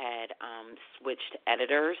apparently they had switched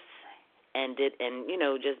editors and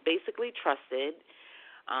just basically trusted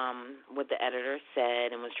what the editor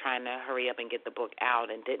said, and was trying to hurry up and get the book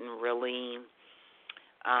out, and didn't really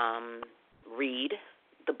read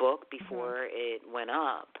the book before it went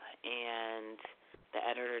up. And the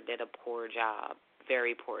editor did a poor job,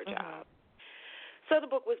 very poor job. So the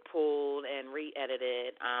book was pulled and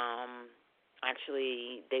re-edited.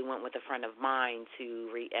 Actually, they went with a friend of mine to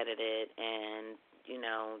re-edit it, and,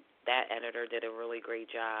 that editor did a really great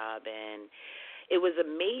job. And it was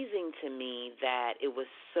amazing to me that it was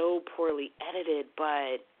so poorly edited,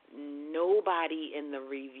 but nobody in the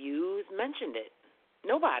reviews mentioned it.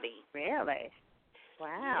 Nobody. Really?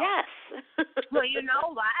 Wow. Yes. Well, you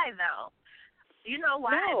know why, though? You know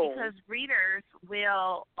why? No. Because readers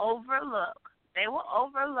will overlook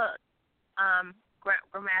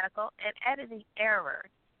grammatical and editing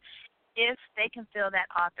errors if they can feel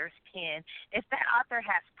that author's pen. If that author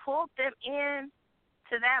has pulled them in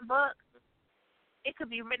to that book, it could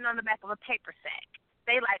be written on the back of a paper sack.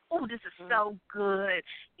 They like, oh, this is so good.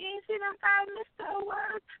 You ain't see them 5 misspelled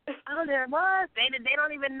words? Oh, there was. They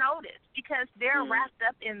don't even notice, because they're wrapped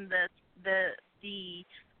up in the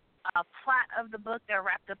plot of the book. They're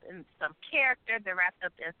wrapped up in some character. They're wrapped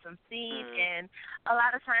up in some scene, and a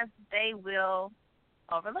lot of times they will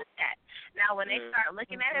overlook that. Now, when they start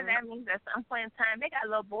looking at it, that means at some point in time they got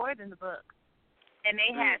a little bored in the book, and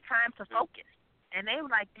they had time to focus, and they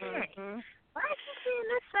were like, dang, why is she seeing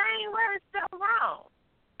this same word so wrong?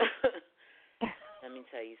 Let me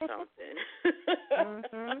tell you something.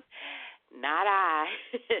 Not I.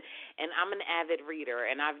 And I'm an avid reader,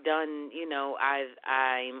 and I've done,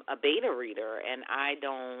 I'm a beta reader, and I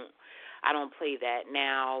don't play that.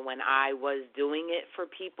 Now, when I was doing it for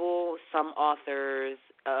people, some authors,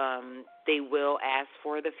 they will ask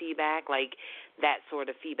for the feedback, like that sort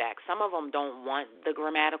of feedback. Some of them don't want the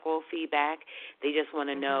grammatical feedback. They just want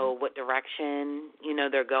to know what direction,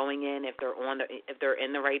 they're going in, if they're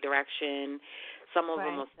in the right direction. Some of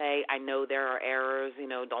them will say, I know there are errors,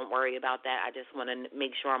 don't worry about that. I just want to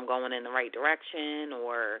make sure I'm going in the right direction.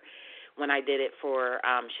 Or when I did it for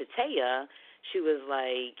Shatea, she was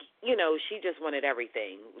like, she just wanted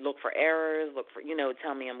everything. Look for errors,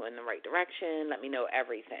 tell me I'm in the right direction, let me know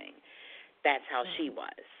everything. That's how she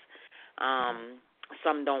was.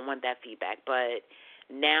 Some don't want that feedback. But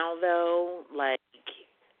now, though, like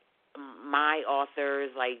my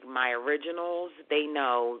authors, like my originals, they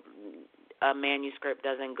know a manuscript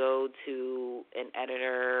doesn't go to an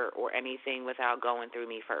editor or anything without going through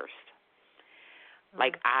me first.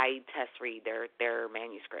 Like I test read their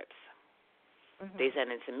manuscripts. They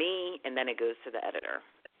send it to me, and then it goes to the editor.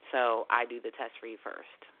 So I do the test read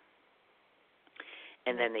first.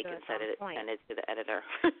 And then they can send it to the editor.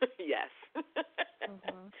 Yes.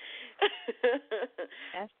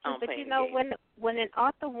 That's true. But when an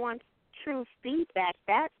author wants true feedback,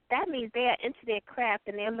 that means they are into their craft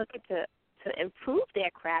and they're looking to improve their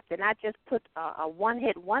craft and not just put a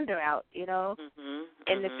one-hit wonder out, And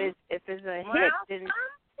if it's a hit, then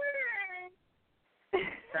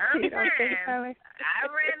you don't think so? I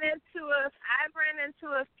ran into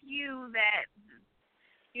a few that,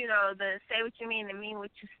 the say what you mean and mean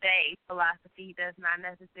what you say philosophy does not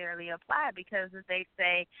necessarily apply, because if they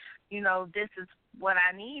say, this is what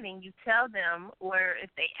I need, and you tell them, or if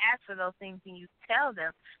they ask for those things and you tell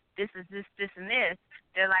them, this is this, this, and this,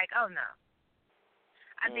 they're like, oh, no.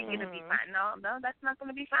 I think it'll be fine. No, that's not going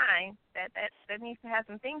to be fine. That needs to have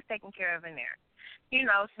some things taken care of in there.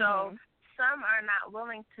 So some are not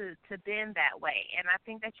willing to bend that way, and I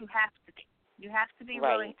think that you have to be. You have to be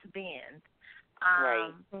willing to bend.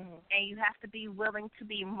 And you have to be willing to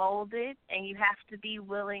be molded, and you have to be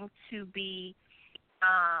willing to be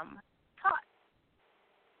taught,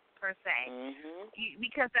 per se,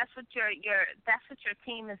 because that's what your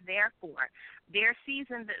team is there for. They're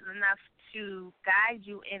seasoned enough to guide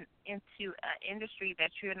you into an industry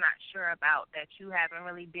that you're not sure about, that you haven't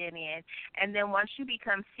really been in, and then once you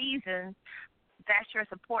become seasoned, that's your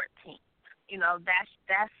support team.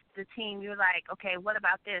 That's the team. You're like, okay, what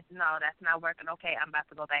about this? No, that's not working. Okay, I'm about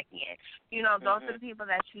to go back in. Those are the people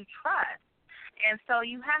that you trust. And so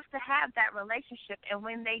you have to have that relationship. And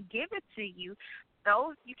when they give it to you,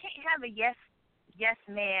 you can't have a yes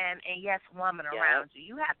man and yes woman around you.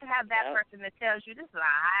 You have to have that person that tells you this is a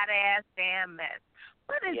hot-ass damn mess.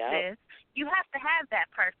 What is this? You have to have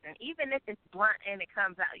that person. Even if it's blunt and it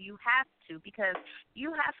comes out, you have to, because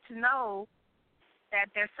you have to know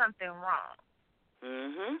that there's something wrong.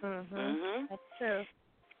 That's true.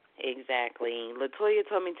 Exactly. LaToya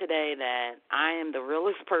told me today that I am the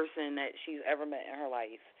realest person that she's ever met in her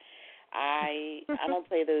life. I don't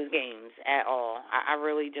play those games at all. I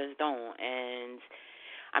really just don't. And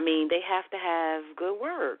I mean, they have to have good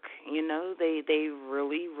work. They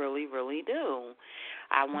really, really, really do.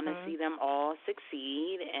 I want to see them all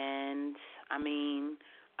succeed, and I mean,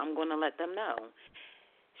 I'm going to let them know.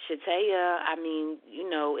 Shatea, I mean,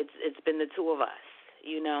 it's been the two of us.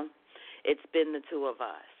 It's been the two of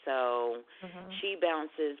us. So she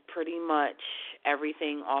bounces pretty much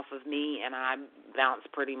everything off of me, and I bounce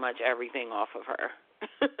pretty much everything off of her.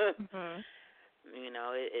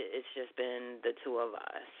 It's just been the two of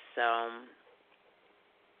us. So,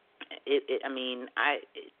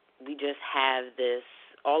 we just have this,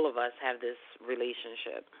 all of us have this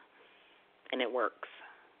relationship, and it works.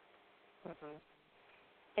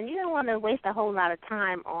 And you don't want to waste a whole lot of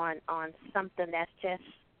time on something that's just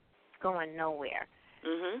going nowhere.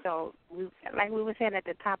 So, like we were saying at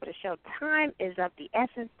the top of the show, time is of the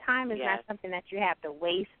essence. Time is not something that you have to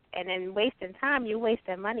waste. And in wasting time, you're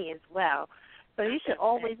wasting money as well. So you should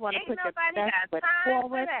always want to put your best foot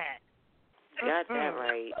forward. You got that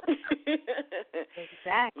right.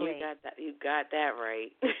 Exactly. You got that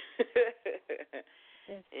right.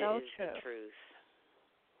 It's so true. The truth.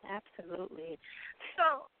 Absolutely.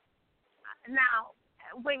 So now,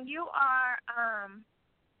 when you are,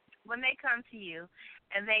 when they come to you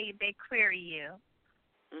and they query you,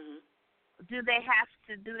 do they have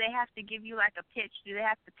to give you like a pitch? Do they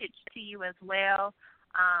have to pitch to you as well?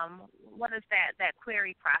 What is that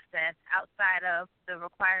query process outside of the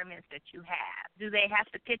requirements that you have? Do they have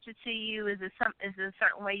to pitch it to you? Is it a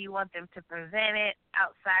certain way you want them to present it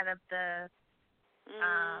outside of the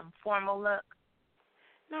formal look?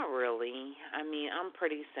 Not really. I mean, I'm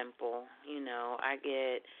pretty simple. I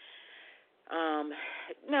get,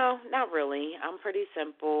 no, not really. I'm pretty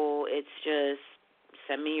simple. It's just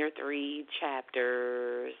send me your 3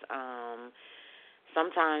 chapters.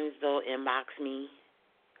 Sometimes they'll inbox me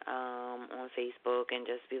on Facebook and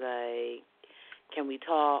just be like, can we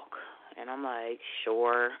talk? And I'm like,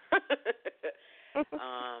 sure.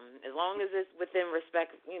 As long as it's within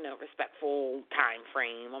respectful time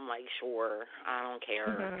frame, I'm like, sure. I don't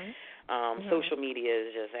care. Social media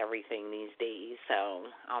is just everything these days, so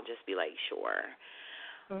I'll just be like, sure.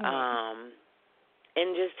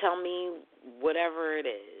 And just tell me whatever it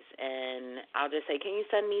is, and I'll just say, can you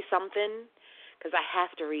send me something? Because I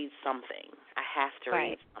have to read something.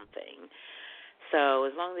 Read something. So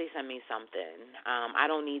as long as they send me something, I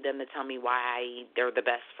don't need them to tell me why they're the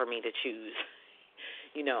best for me to choose.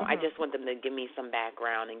 I just want them to give me some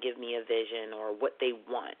background and give me a vision or what they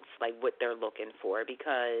want, like what they're looking for,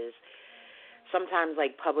 because sometimes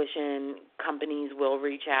like publishing companies will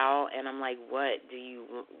reach out and I'm like, what do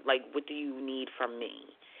you need from me?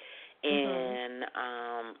 And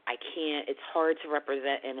I can't, it's hard to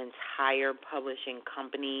represent an entire publishing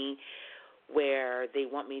company where they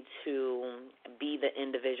want me to be the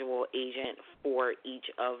individual agent for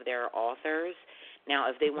each of their authors. Now,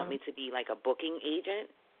 if they want me to be like a booking agent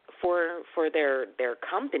for their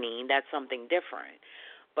company, that's something different.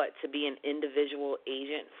 But to be an individual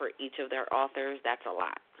agent for each of their authors, that's a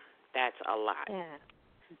lot. Yeah.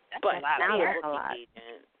 But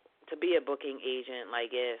to be a booking agent,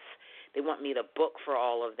 like if they want me to book for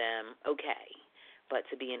all of them, okay. But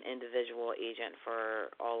to be an individual agent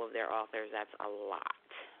for all of their authors, that's a lot.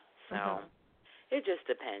 So it just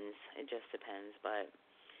depends. But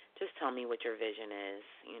just tell me what your vision is.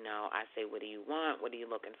 I say, what do you want? What are you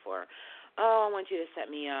looking for? Oh, I want you to set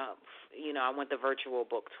me up. I want the virtual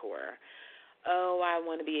book tour. Oh, I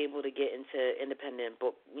want to be able to get into independent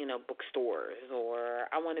bookstores, or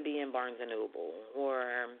I want to be in Barnes and Noble,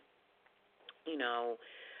 or,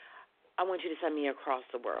 I want you to send me across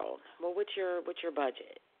the world. Well, what's your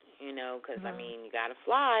budget? Because I mean, you got to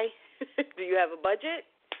fly. Do you have a budget?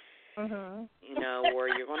 Or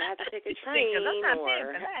you're going to have to take a train. I'm not paying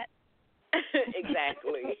for that.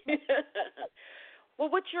 Exactly. Well,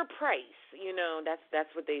 what's your price?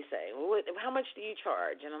 That's what they say. Well, how much do you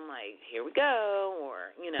charge? And I'm like, here we go,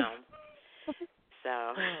 or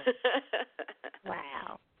So.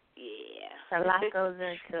 Wow. Yeah. A lot goes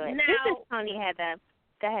into it. Now, Toni had a.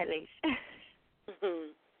 Go ahead, Lissha.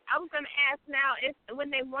 I was going to ask now, if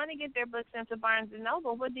when they want to get their books into Barnes and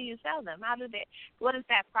Noble, what do you sell them? What is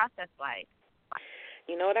that process like?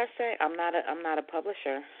 You know what I say? I'm not a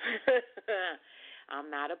publisher.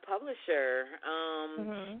 I'm not a publisher.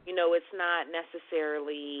 It's not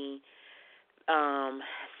necessarily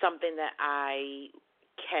something that I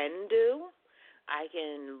can do. I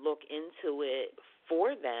can look into it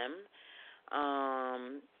for them.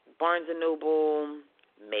 Barnes and Noble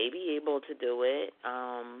may be able to do it.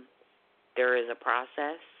 There is a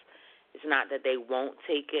process. It's not that they won't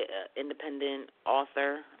take an independent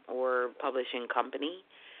author or publishing company.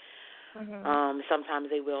 Sometimes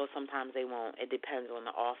they will, sometimes they won't. It depends on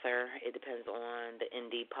the author. It depends on the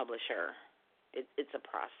indie publisher. It's a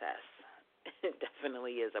process. It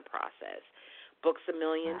definitely is a process. Books A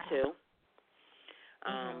Million, too.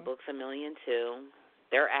 Books A Million, too.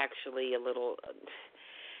 They're actually a little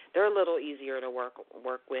easier to work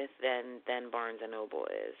with than Barnes and Noble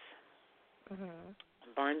is.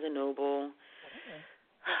 Barnes and Noble,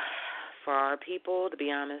 for our people, to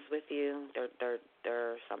be honest with you,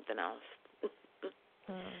 they're something else.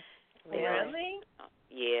 Really?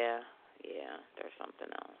 Yeah, they're something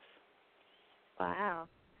else. Wow.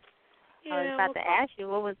 Yeah, I was about to ask you,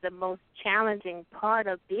 what was the most challenging part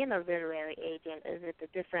of being a literary agent? Is it the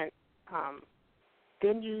different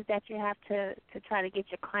venues that you have to try to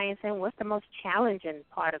get your clients in? What's the most challenging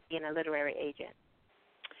part of being a literary agent?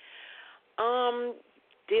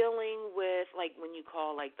 Dealing with, like, when you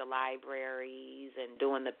call, like, the libraries and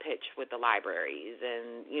doing the pitch with the libraries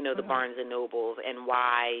and, the Barnes and Nobles and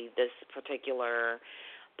why this particular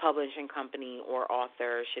publishing company or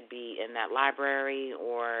author should be in that library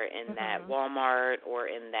or in that Walmart or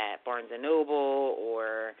in that Barnes and Noble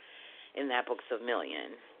or in that Books of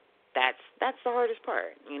Million. That's the hardest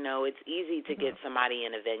part. It's easy to get somebody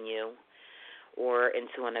in a venue or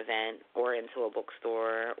into an event or into a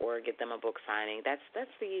bookstore or get them a book signing. That's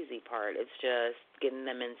the easy part. It's just getting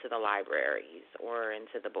them into the libraries or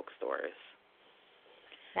into the bookstores.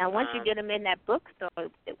 Now, once you get them in that bookstore,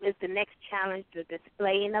 is the next challenge the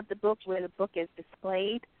displaying of the book, where the book is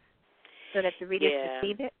displayed so that the readers can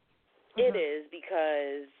see it? It is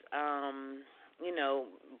because,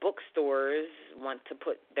 bookstores want to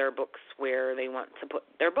put their books where they want to put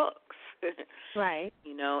their books. Right.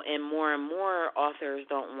 And more authors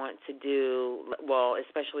don't want to do, well,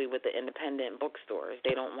 especially with the independent bookstores,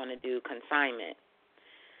 they don't want to do consignment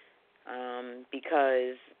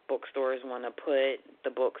because bookstores want to put the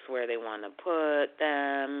books where they want to put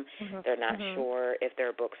them. They're not sure if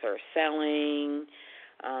their books are selling.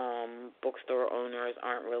 Bookstore owners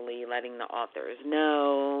aren't really letting the authors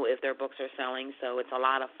know if their books are selling, so it's a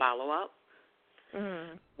lot of follow-up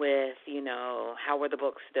with, how are the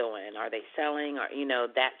books doing? Are they selling? Or,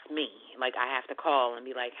 that's me. Like, I have to call and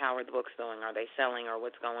be like, how are the books doing? Are they selling or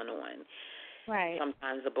what's going on? Right.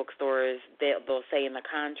 Sometimes the bookstores, they'll say in the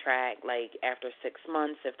contract, like, after 6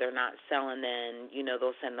 months, if they're not selling, then,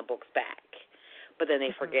 they'll send the books back. But then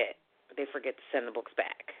they forget. They forget to send the books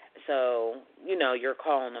back. So, you're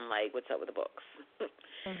calling them like, what's up with the books?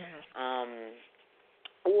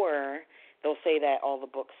 Or they'll say that all the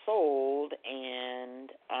books sold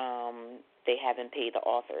and they haven't paid the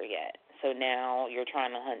author yet. So now you're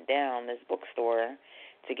trying to hunt down this bookstore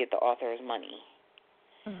to get the author's money.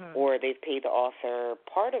 Or they've paid the author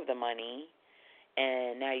part of the money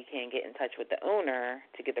and now you can't get in touch with the owner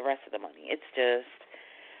to get the rest of the money. It's just,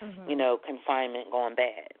 consignment going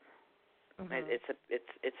bad. It's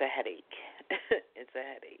a headache. It's a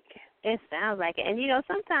headache. It sounds like it. And,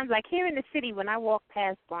 sometimes, like here in the city, when I walk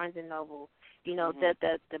past Barnes & Noble,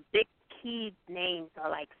 the big key names are,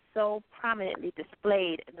 like, so prominently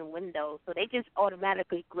displayed in the window, so they just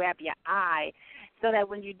automatically grab your eye so that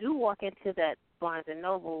when you do walk into the Barnes &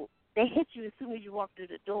 Noble, they hit you as soon as you walk through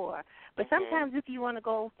the door. But sometimes if you want to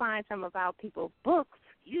go find some of our people's books,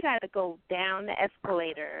 you got to go down the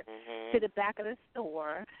escalator to the back of the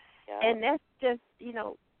store. And that's just,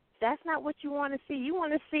 that's not what you want to see. You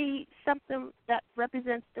want to see something that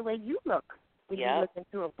represents the way you look when you look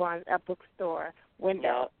into a bookstore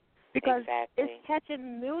window. Because it's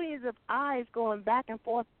catching millions of eyes going back and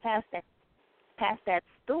forth past that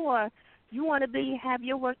store. You want to have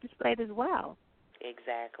your work displayed as well.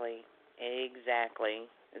 Exactly.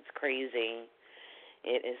 It's crazy.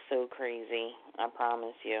 It is so crazy. I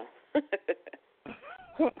promise you.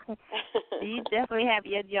 You definitely have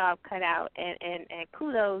your job cut out, and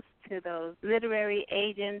kudos to those literary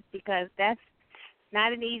agents because that's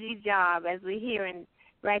not an easy job, as we're hearing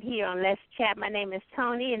right here on Let's Chat. My name is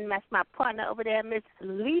Toni, and that's my partner over there, Miss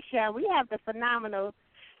Lissha. We have the phenomenal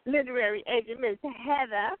literary agent, Miss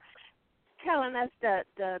Heather, telling us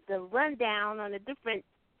the rundown on the different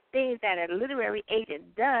things that a literary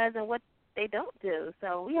agent does and what they don't do.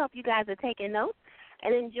 So we hope you guys are taking notes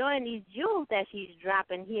and enjoying these jewels that she's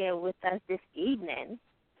dropping here with us this evening.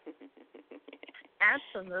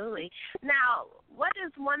 Absolutely. Now, what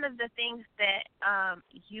is one of the things that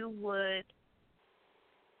you would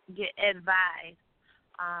advise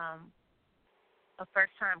a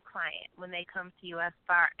first-time client when they come to you as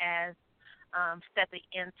far as stepping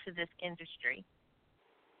into this industry?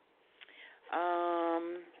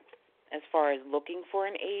 As far as looking for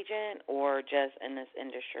an agent or just in this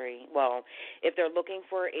industry? Well, if they're looking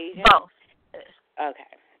for an agent. Both.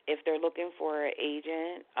 Okay. If they're looking for an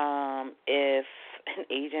agent, if an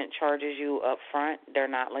agent charges you up front, they're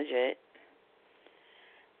not legit.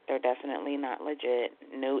 They're definitely not legit.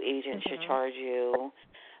 No agent should charge you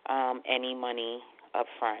any money up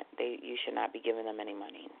front. You should not be giving them any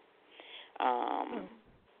money.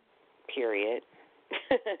 Period.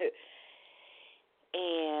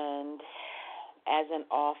 And as an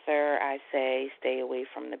author, I say stay away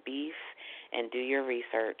from the beef and do your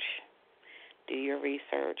research. Do your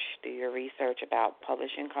research. Do your research about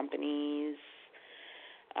publishing companies.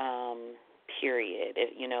 Period.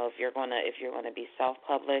 If you're gonna be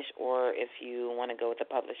self-published or if you want to go with a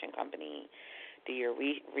publishing company, do your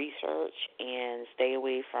research and stay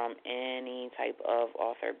away from any type of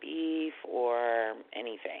author beef or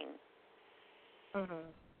anything.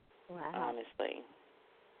 Wow. Honestly.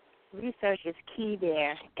 Research is key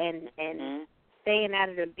there, and staying out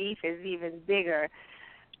of the beef is even bigger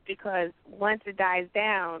because once it dies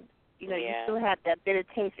down, you still have that bitter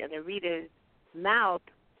taste in the reader's mouth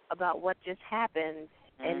about what just happened,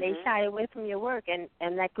 and they shy away from your work. And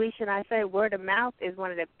like Lissha and I said, word of mouth is one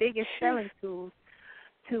of the biggest selling tools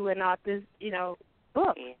to an author's,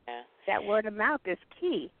 book. Yeah. That word of mouth is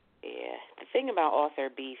key. Yeah. The thing about author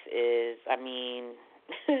beef is,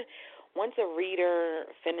 once a reader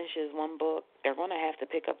finishes one book, they're going to have to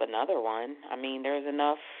pick up another one. There's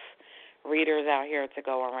enough readers out here to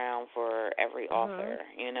go around for every author.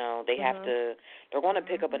 They're going to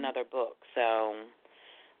pick up another book. So,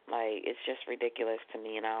 it's just ridiculous to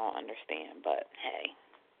me, and I don't understand. But, hey,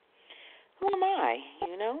 who am I,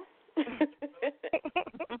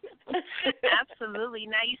 Absolutely.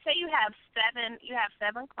 Now you say you have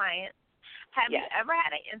seven clients. Have Yes. you ever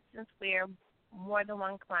had an instance where more than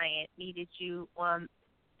one client needed you on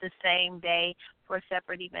the same day for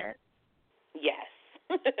separate events? Yes.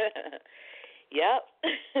 Yep.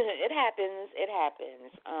 It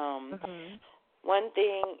happens. One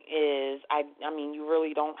thing is, I mean, you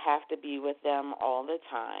really don't have to be with them all the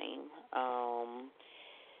time.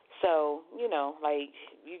 So, like,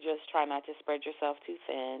 you just try not to spread yourself too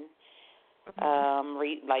thin.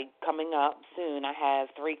 Like, coming up soon, I have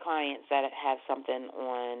 3 clients that have something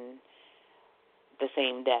on the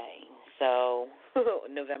same day. So,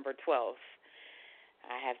 November 12th,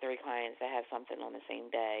 I have 3 clients that have something on the same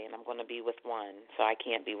day, and I'm going to be with one, so I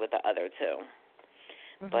can't be with the other 2.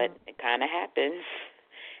 But it kind of happens,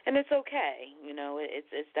 and it's okay.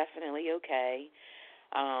 It's definitely okay.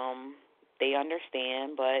 They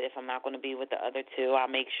understand, but if I'm not going to be with the other 2, I'll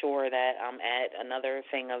make sure that I'm at another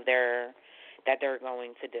thing that they're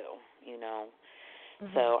going to do.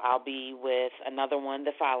 So I'll be with another one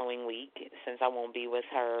the following week, since I won't be with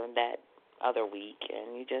her that other week,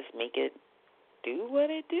 and you just make it do what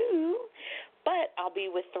it do. But I'll be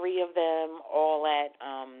with 3 of them, all at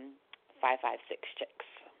 556 Chicks.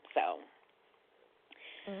 So.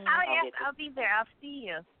 Oh, yes, I'll be there. I'll see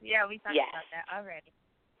you. Yeah, we talked about that already.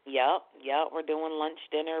 Yep. We're doing lunch,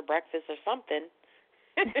 dinner, breakfast, or something.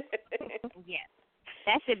 Yes.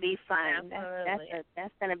 That should be fun. Absolutely.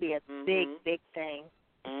 That's going to be a big thing.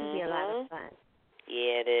 It should be a lot of fun.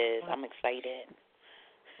 Yeah, it is. I'm excited.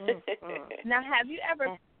 Now, have you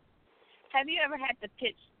ever had to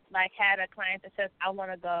pitch, like, had a client that says, I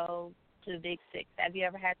want to go to the Big Six? Have you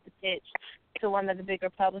ever had to pitch to one of the bigger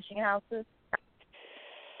publishing houses?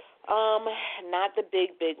 Not the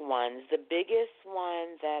big ones. The biggest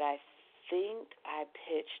one that I think I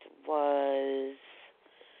pitched was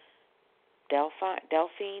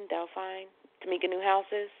Delphine, Tamika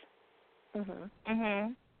Newhouse's.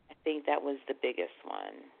 I think that was the biggest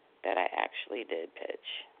one that I actually did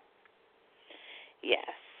pitch.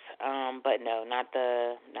 Yes. But no, not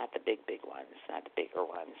the big ones, not the bigger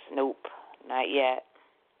ones. Nope, not yet.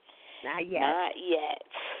 Not yet. Not yet.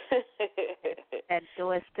 That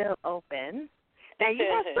door is still open. Now, you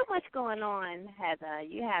have so much going on, Heather.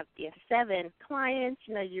 You have your 7 clients.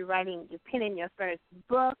 You're penning your first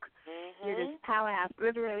book. You're this powerhouse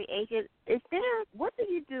literary agent. What do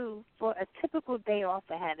you do for a typical day off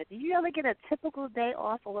for Heather? Do you ever get a typical day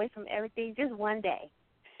off away from everything, just one day?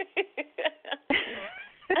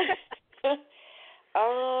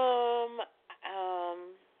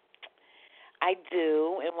 I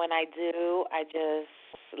do, and when I do, I just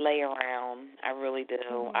lay around. I really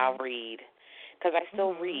do. I'll read, because I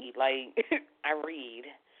still read. Like, I read.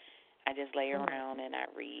 I just lay around and I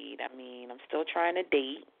read. I mean, I'm still trying to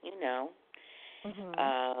date,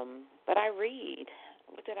 but I read.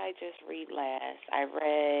 What did I just read last? I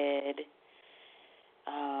read,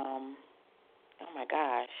 oh my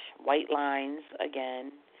gosh, White Lines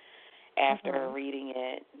again. After reading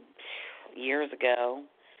it years ago,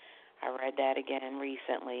 I read that again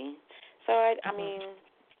recently. So, I mean,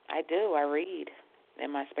 I do. I read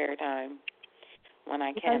in my spare time when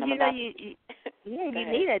I can. You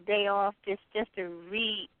need a day off just to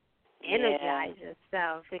re-energize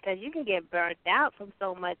yourself, because you can get burnt out from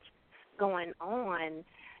so much going on.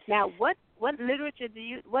 Now, what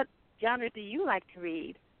genre do you like to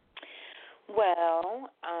read? Well,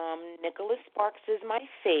 Nicholas Sparks is my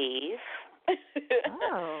fave.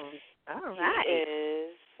 Oh, all right. He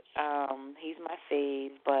is. He's my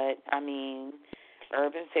fave, but, I mean,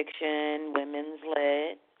 urban fiction, women's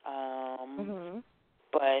lit,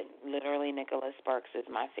 but literally Nicholas Sparks is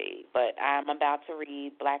my fave. But I'm about to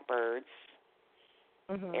read Blackbirds,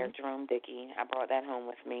 Eric Jerome Dickey. I brought that home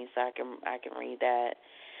with me, so I can read that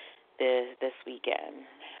this weekend.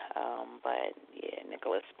 But yeah,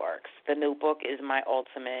 Nicholas Sparks. The Notebook is my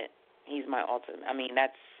ultimate. He's my ultimate. I mean,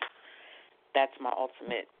 that's my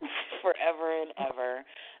ultimate forever and ever.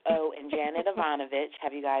 Oh, and Janet Ivanovich.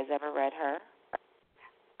 Have you guys ever read her?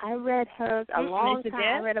 I read her a long time.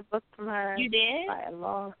 I read a book from her. You did? By a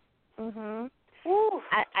long.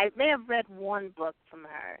 I may have read one book from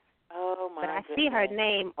her. Oh my! But I goodness. see her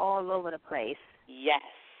name all over the place. Yes,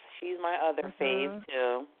 she's my other fave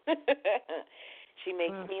too. She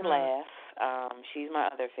makes me laugh. She's my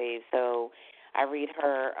other fave. So I read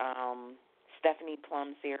her Stephanie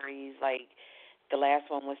Plum series. Like, the last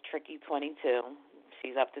one was Tricky 22.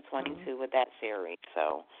 She's up to 22 with that series.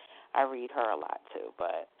 So I read her a lot too.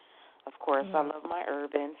 But of course, I love my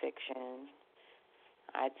urban fiction.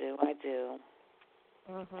 I do.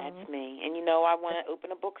 That's me. And, I want to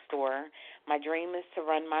open a bookstore. My dream is to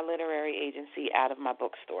run my literary agency out of my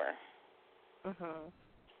bookstore. So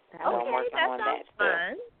I'm working on that,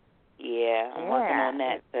 fun. too. Yeah, I'm working on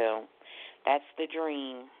that, too. That's the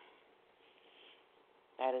dream.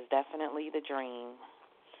 That is definitely the dream.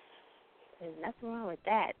 There's nothing wrong with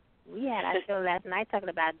that. We had our show last night talking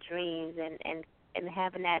about dreams and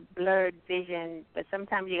having that blurred vision, but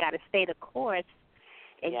sometimes you got to stay the course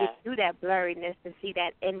and get through that blurriness to see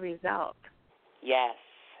that end result. Yes.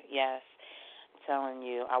 I'm telling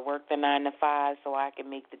you, I work the 9 to 5 so I can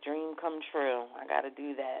make the dream come true. I got to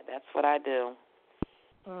do that. That's what I do.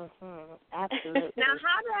 Absolutely. Now,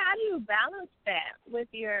 how do you balance that with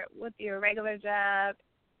your regular job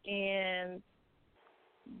and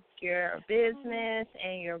your business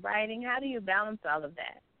and your writing? How do you balance all of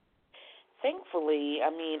that? Thankfully,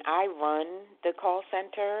 I run the call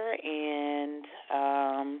center, and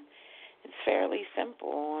it's fairly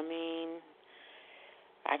simple.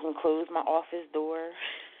 I can close my office door,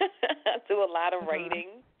 do a lot of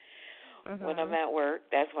writing when I'm at work.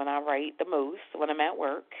 That's when I write the most, when I'm at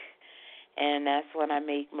work. And that's when I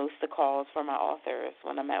make most of the calls for my authors,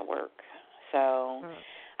 when I'm at work. So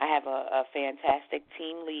I have a fantastic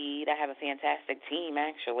team lead. I have a fantastic team,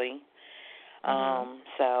 actually.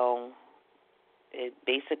 So it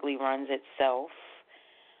basically runs itself.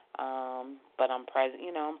 But I'm present,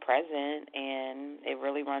 I'm present, and it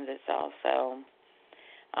really runs itself. So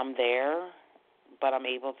I'm there, but I'm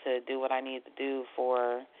able to do what I need to do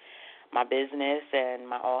for my business and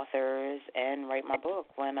my authors and write my book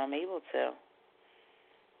when I'm able to.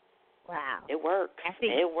 Wow. It works.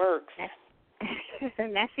 It works.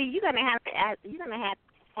 Now, see, you're gonna have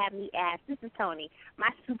me ask. This is Toni. My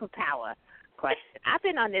superpower question. I've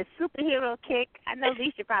been on this superhero kick. I know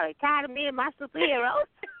Lissha probably tired of me and my superheroes.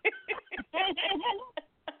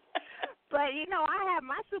 But, I have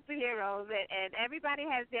my superheroes, and everybody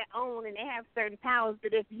has their own, and they have certain powers.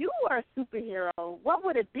 But if you were a superhero, what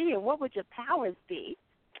would it be, and what would your powers be?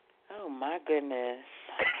 Oh, my goodness.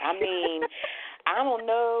 I don't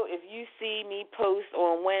know if you see me post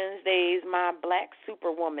on Wednesdays my Black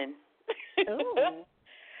Superwoman. Ooh. Go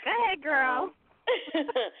ahead, girl.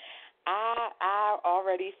 I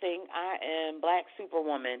already think I am Black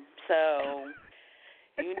Superwoman, so...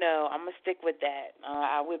 I'm going to stick with that.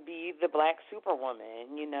 I would be the Black Superwoman.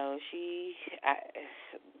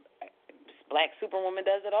 Black Superwoman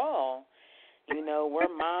does it all. We're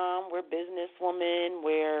mom, we're businesswoman,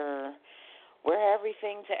 we're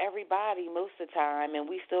everything to everybody most of the time, and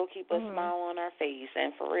we still keep a smile on our face.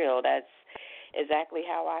 And for real, that's exactly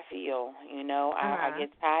how I feel. I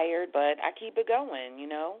get tired, but I keep it going,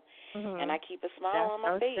 and I keep a smile on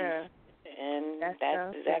my face. True. And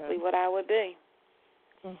that's exactly what I would be.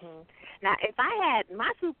 Now, if I had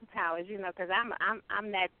my superpowers, because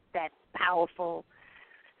I'm that powerful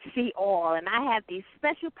see all, and I have these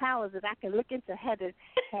special powers that I can look into Heather's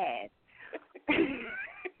head.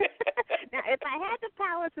 Now, if I had the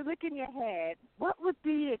power to look in your head, what would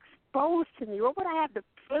be exposed to me? What would I have the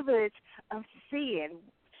privilege of seeing?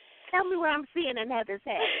 Tell me what I'm seeing in Heather's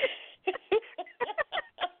head.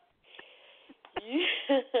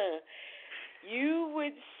 You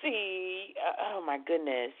would see, oh my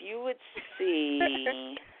goodness, you would see,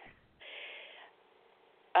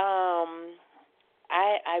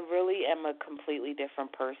 I really am a completely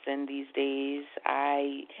different person these days.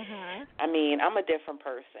 I'm a different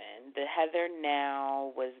person. The Heather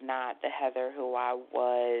now was not the Heather who I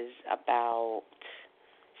was about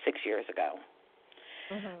 6 years ago.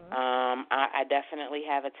 I definitely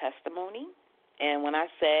have a testimony. And when I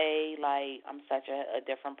say, I'm such a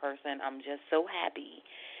different person, I'm just so happy.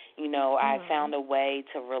 I found a way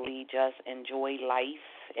to really just enjoy life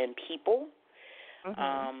and people.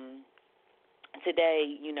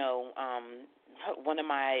 Today, one of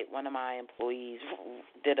my employees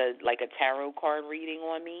did a tarot card reading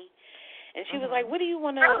on me. And she was like, what do you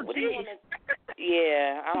want to,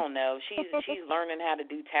 yeah, I don't know. She's learning how to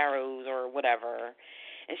do tarots or whatever.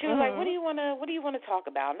 And she was like, what do you want to talk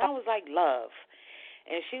about? And I was like, love.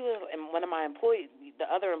 And one of my employees, the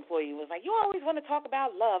other employee was like, you always want to talk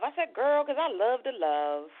about love. I said, girl, because I love to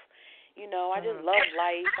love. I just love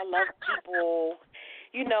life. I love people.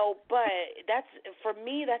 But for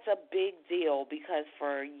me, that's a big deal because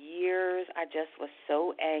for years I just was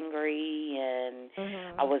so angry and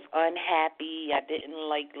I was unhappy. I didn't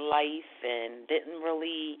like life and didn't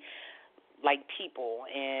really like people,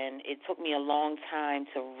 and it took me a long time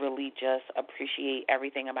to really just appreciate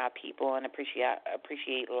everything about people and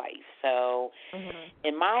appreciate life. So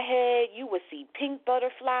in my head, you would see pink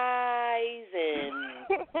butterflies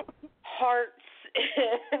and hearts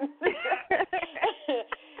and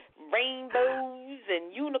rainbows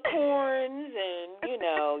and unicorns, and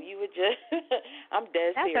you would just. I'm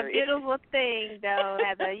dead That's serious. That's a beautiful thing, though,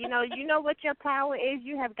 Heather. You know what your power is.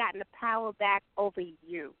 You have gotten the power back over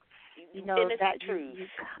you. You know and it's that the truth. you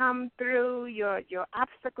come through your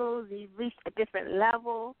obstacles. You reach a different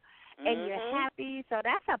level, and you're happy. So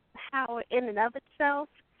that's a power in and of itself.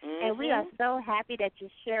 And we are so happy that you're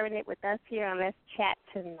sharing it with us here on Let's Chat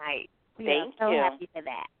tonight. We are so happy for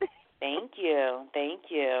that. Thank you.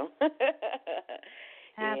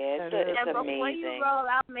 Absolutely. And before you roll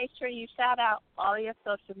out, make sure you shout out all your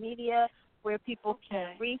social media where people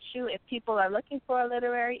can reach you. If people are looking for a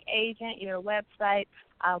literary agent, your website,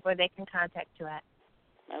 where they can contact you at.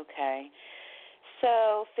 Okay.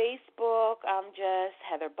 So Facebook, I'm just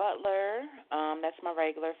Heather Butler. That's my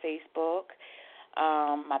regular Facebook.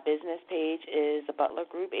 My business page is the Butler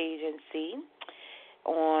Group Agency.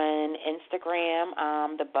 On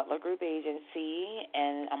Instagram, the Butler Group Agency,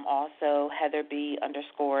 and I'm also Heather B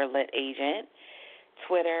 _Lit Agent.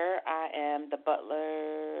 Twitter, I am I'm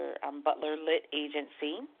Butler Lit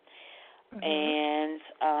Agency. And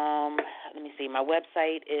let me see, my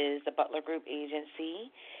website is the Butler Group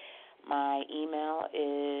Agency. My email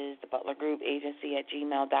is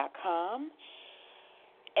thebutlergroupagency@gmail.com.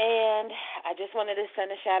 And I just wanted to send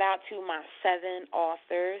a shout-out to my 7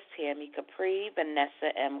 authors, Tammy Capri,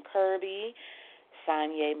 Vanessa M. Kirby,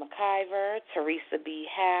 Sonia McIver, Teresa B.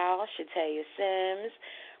 Howe, Shataya Sims,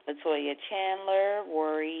 Latoya Chandler,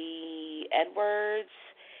 Rory Edwards,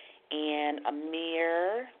 and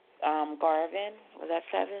Amir Garvin. Was that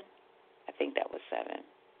 7? I think that was 7.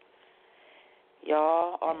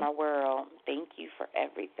 Y'all are my world. Thank you for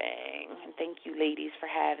everything. And thank you, ladies, for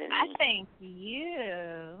having me. I thank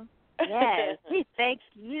you. Yes, we thank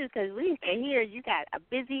you because we can hear you got a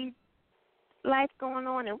busy life going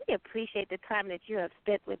on, and we appreciate the time that you have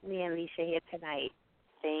spent with me and Lissha here tonight.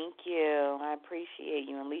 Thank you. I appreciate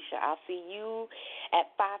you. And Lissha, I'll see you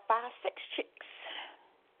at 556 Chicks.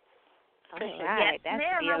 All right. Yes, that's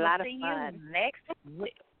ma'am. Be a lot of see fun. You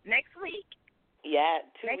next week. Yeah,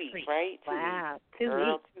 2 next weeks, week. right? 2 wow, weeks. 2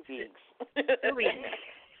 Girl, weeks. 2 weeks. 2 weeks.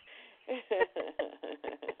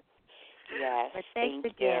 Yes, but thanks thank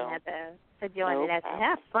again, you. Heather, for joining us. Problem.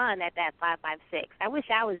 Have fun at that 556. I wish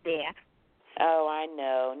I was there. Oh, I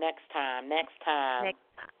know. Next time. Next time.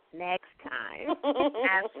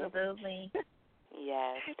 Absolutely.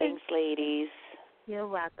 Yes. Thanks, ladies. You're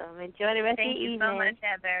welcome. Enjoy the rest Thank of your you evening. so much,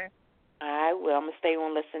 Heather. I will. I'm going to stay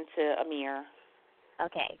on listen to Amir.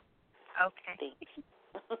 Okay. Thanks.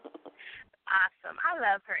 Awesome. I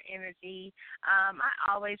love her energy. I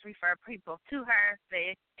always refer people to her.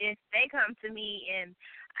 If they come to me, and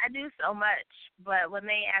I do so much, but when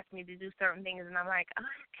they ask me to do certain things and I'm like, I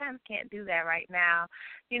kind of can't do that right now,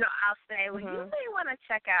 I'll say, well, you may want to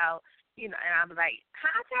check out, and I'm like,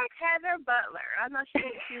 contact Heather Butler. I know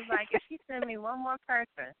she was like, if she send me one more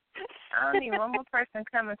person, I don't need one more person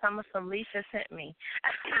coming. Someone from Lissha sent me.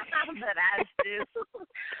 But I do.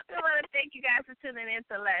 We want to thank you guys for tuning in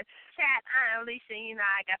to Let's Chat. I'm Lissha.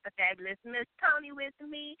 I got the fabulous Miss Toni with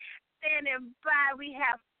me. Standing by, we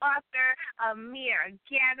have author Amir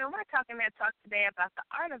Garvin. We're talking that talk today about the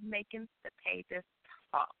art of making the pages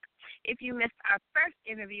talk. If you missed our first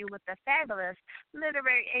interview with the fabulous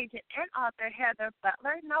literary agent and author Heather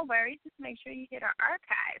Butler, no worries. Just make sure you hit our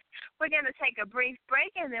archives. We're going to take a brief break,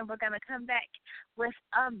 and then we're going to come back with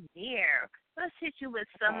Amir. Let's hit you with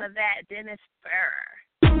some of that Dennis Spur.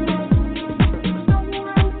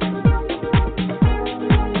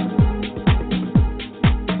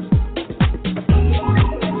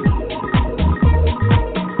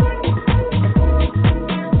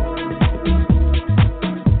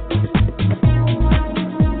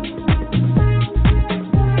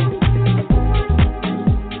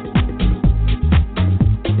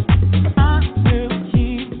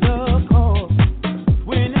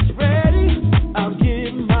 When it's ready, I'll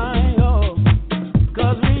give my all.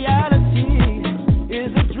 'Cause reality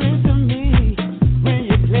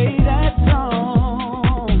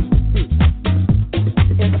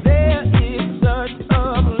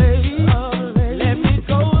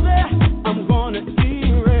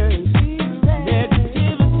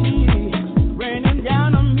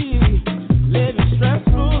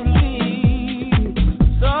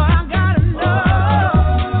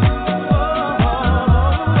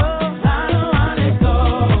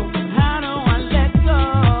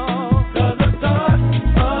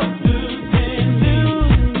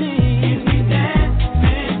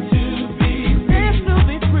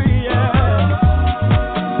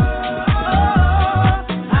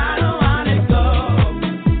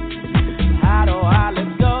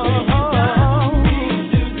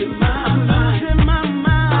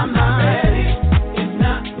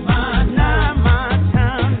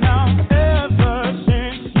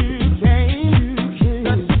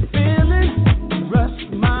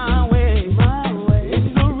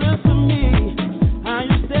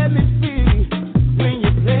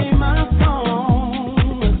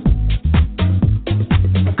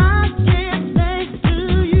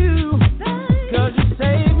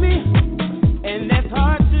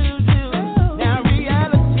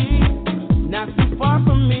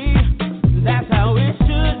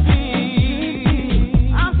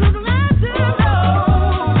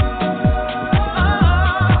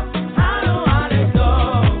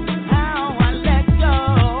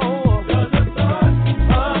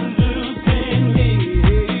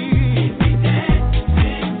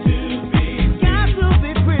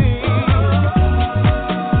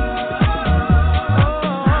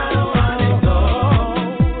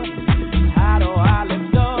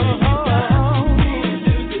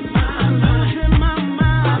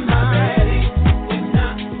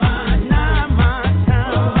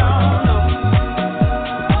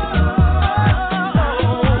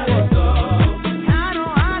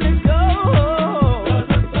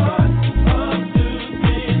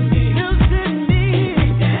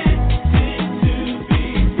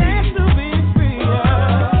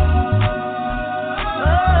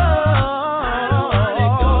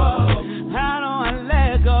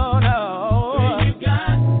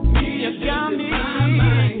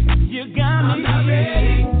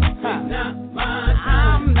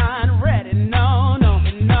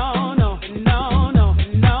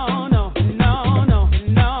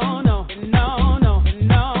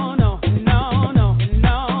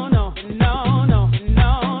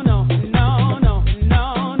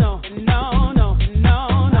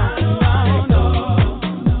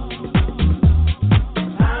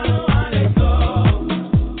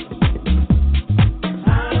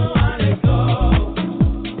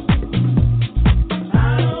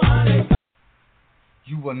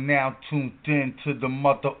now tuned in to the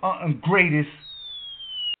mother greatest.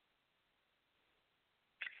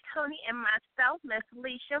 Toni and myself, Miss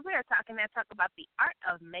Lissha, we are talk about the art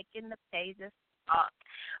of making the pages talk.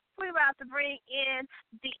 We're about to bring in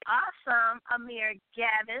the awesome Amir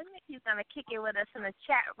Garvin. He's going to kick it with us in the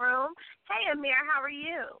chat room. Hey, Amir, how are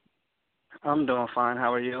you? I'm doing fine.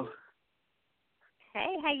 How are you?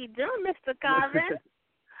 Hey, how you doing, Mr. Garvin?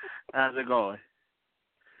 How's it going?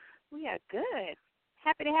 We are good.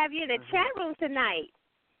 Happy to have you in the chat room tonight.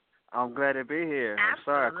 I'm glad to be here. Absolutely. I'm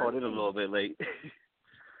sorry I called in a little bit late.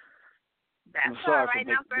 That's all right.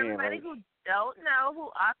 Now, for everybody who don't know who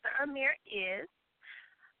Author Amir is,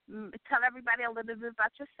 tell everybody a little bit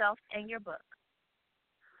about yourself and your book.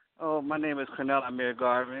 Oh, my name is Amir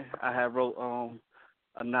Garvin. I have wrote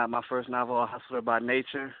my first novel, A Hustler by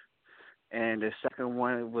Nature, and the second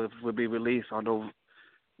one will be released on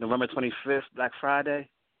November 25th, Black Friday.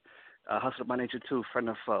 Hustler by Nature 2, Friend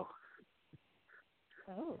or Foe.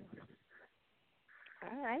 Oh.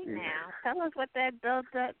 All right, now. Tell us what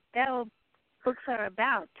those books are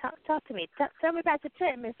about. Talk to me. Tell me about your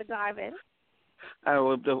trip, Mr. Garvin.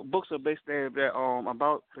 Well, the books are basically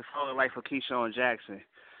about the follow life of Keyshawn Jackson.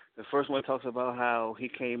 The first one talks about how he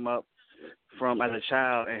came up from as a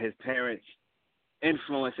child and his parents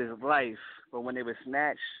influenced his life, but when they were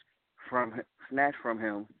snatched from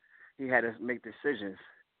him, he had to make decisions.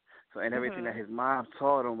 So, and everything that his mom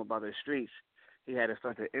taught him about the streets, he had to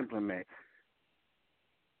start to implement.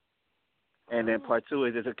 And then part two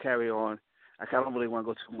is just a carry on. I don't really want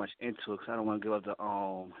to go too much into it because I don't want to give up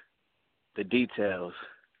the details.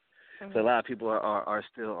 So a lot of people are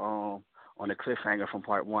still on the cliffhanger from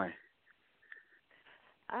part one.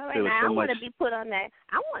 All right, now I want to be put on that.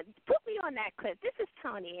 Put me on that clip. This is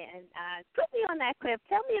Toni, and put me on that clip.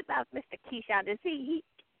 Tell me about Mr. Keyshawn.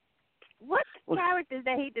 What characters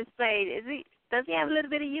that he displayed? Does he have a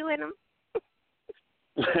little bit of you in him?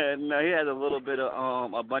 No, he has a little bit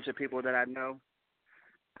of a bunch of people that I know.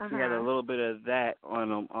 He has a little bit of that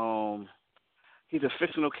on him. He's a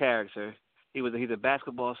fictional character. He's a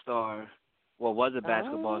basketball star. Well, was a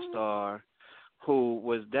basketball star who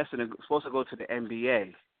was supposed to go to the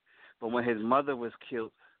NBA, but when his mother was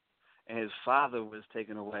killed and his father was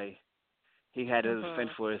taken away, he had to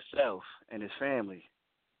fend for himself and his family.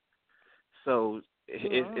 So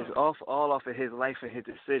it's all off of his life and his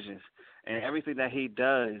decisions. And everything that he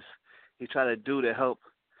does, he tries to do to help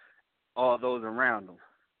all those around him.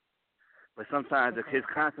 But sometimes his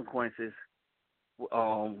consequences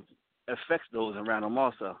affects those around him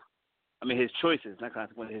also. I mean, his choices, not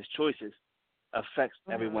consequences, his choices affects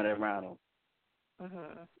everyone around him.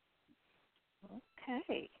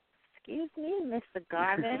 Okay. Excuse me, Mr.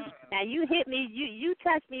 Garvin. Now, you hit me. You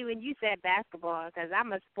touched me when you said basketball because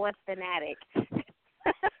I'm a sports fanatic.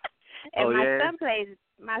 And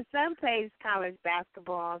my son plays college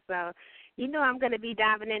basketball, so I'm going to be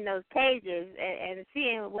diving in those pages and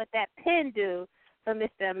seeing what that pen do for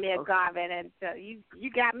Mr. Amir Garvin. And so you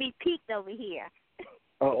got me peaked over here.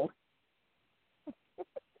 Oh.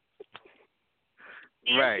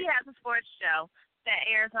 And right. she has a sports show that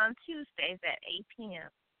airs on Tuesdays at 8 p.m.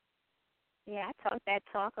 Yeah, I talk that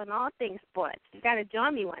talk on all things sports. You got to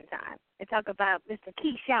join me one time and talk about Mr.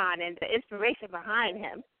 Keyshawn and the inspiration behind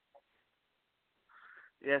him.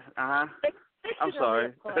 Yes, I'm sorry.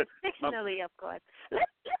 Of course. Fictionally, of course. Let's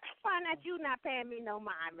find out you not paying me no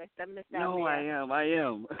mind, Mr. No, Amir. I am.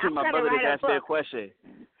 I'm My brother just asked me a question.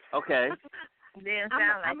 Okay.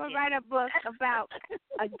 I'm going to write a book about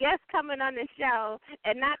a guest coming on the show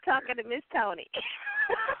and not talking to Miss Toni.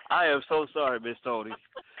 I am so sorry, Miss Toni.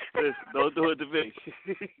 Don't do it to me.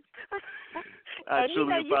 I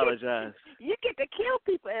truly apologize. You get to kill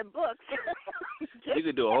people in books. You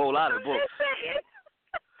can do a whole lot of books.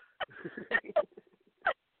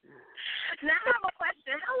 Now I have a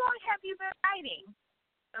question. How long have you been writing,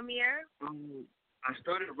 Amir? I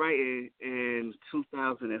started writing in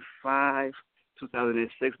 2005,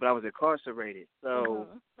 2006, but I was incarcerated. So,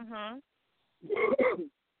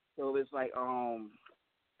 so it's like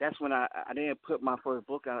that's when I didn't put my first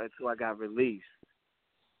book out until I got released.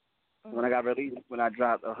 When I got released, when I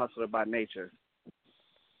dropped A Hustler by Nature.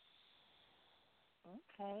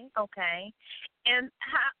 Okay. And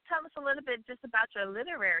tell us a little bit just about your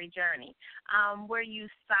literary journey. Were you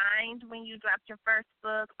signed when you dropped your first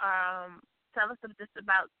book? Tell us just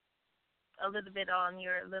about a little bit on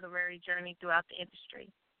your literary journey throughout the industry.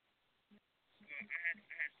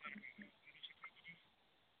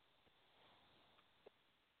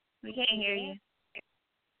 We can't hear you.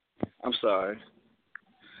 I'm sorry.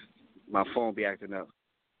 My phone be acting up.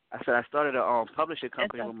 I said I started a publishing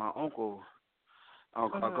company with my uncle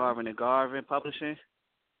called Garvin and Garvin Publishing.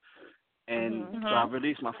 So I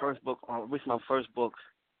released my first book.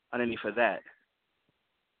 Underneath of that.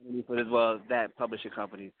 Underneath of as well as that publishing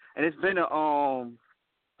company, and it's been a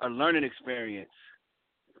learning experience.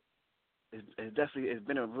 It's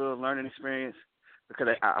been a real learning experience because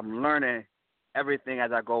I'm learning everything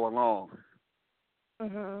as I go along.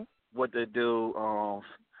 What to do,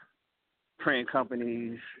 printing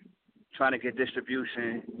companies, trying to get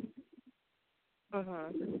distribution,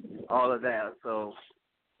 all of that. So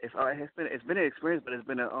it's been an experience, but it's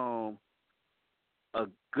been a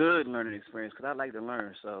good learning experience because I like to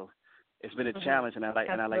learn. So it's been a challenge, and I like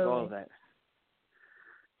all of that.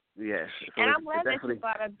 Yes. So and I'm glad that you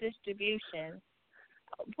brought up distribution.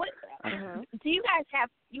 What do you guys have?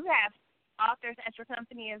 You have authors at your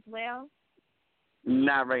company as well?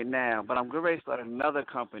 Not right now, but I'm getting ready to start another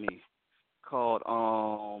company called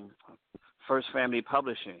First Family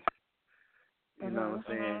Publishing. You know what I'm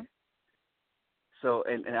saying? So,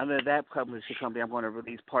 and under that publishing company, I'm going to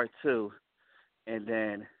release part 2, and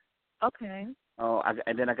then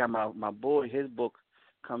and then I got my boy. His book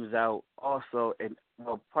comes out also, and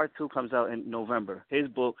part 2 comes out in November. His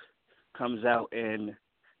book comes out in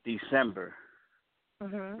December.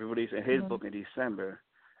 We're releasing his book in December,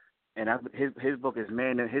 and his book is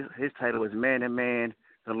his title is Man to Man,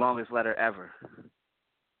 the Longest Letter Ever.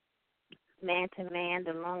 Man to Man,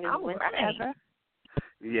 the Longest Winter Ever.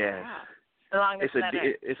 Yes. Wow. The longest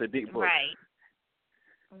letter. It's a deep book. Right.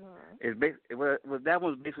 That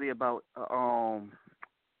one's basically about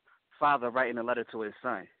father writing a letter to his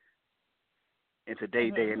son in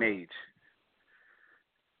today's day and age.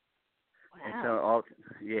 Wow. And so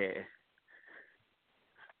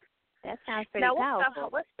that sounds pretty powerful.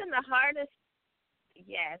 What's been the hardest?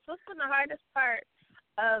 Yes. What's been the hardest part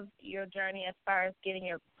of your journey as far as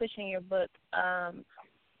pushing your book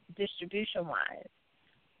distribution wise?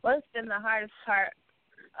 What's been the hardest part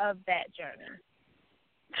of that journey?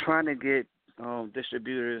 Trying to get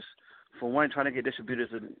distributors. For one, trying to get distributors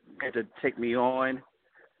to take me on,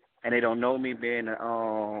 and they don't know me being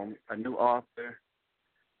a new author.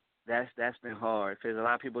 That's been hard because a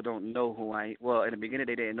lot of people don't know who I am. Well, in the beginning,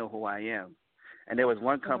 they didn't know who I am. And there was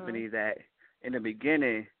one company that, in the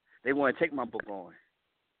beginning, they wanted to take my book on.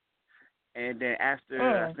 And then after,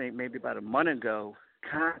 I think maybe about a month ago,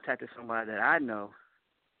 contacted somebody that I know,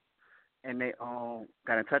 and they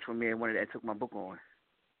got in touch with me and took my book on.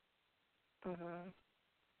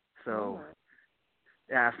 So,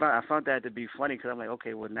 yeah, I found that to be funny because I'm like,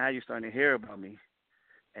 okay, well, now you're starting to hear about me,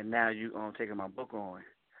 and now you taking my book on.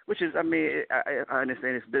 Which is, I mean, I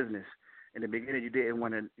understand it's business. In the beginning, you didn't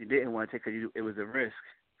want to take it because it was a risk,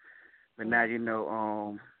 but now you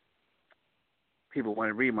know people want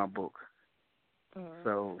to read my book.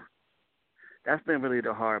 So that's been really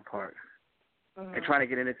the hard part, and trying to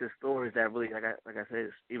get into stores that really, like I said,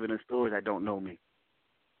 even in stores that don't know me.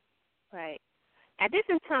 Right. And this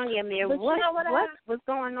is Toni, Amir. What was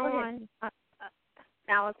going on?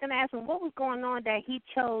 Now I was going to ask him what was going on that he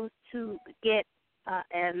chose to get a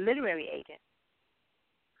literary agent.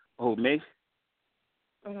 Oh, me?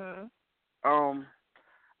 I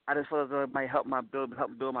just thought it might help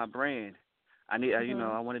build my brand. I need, I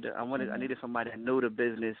needed somebody that knew the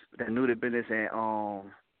business,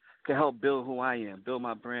 and could help build who I am, build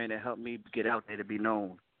my brand, and help me get out there to be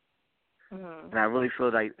known. And I really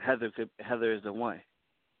feel like Heather is the one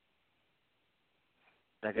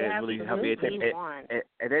that can really help me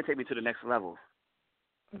and then take me to the next level.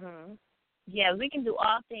 Yeah, we can do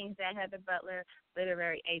all things at Heather Butler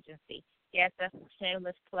Literary Agency. Yes, that's a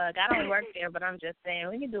shameless plug. I don't work there, but I'm just saying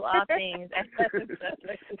we can do all things at Heather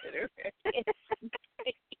Butler Literary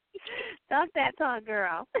Agency. Talk that talk,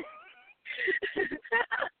 girl.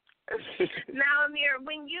 Now, Amir,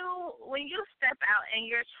 when you step out and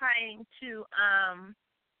you're trying to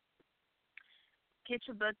get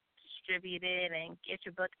your book distributed and get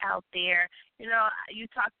your book out there, you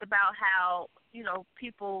talked about how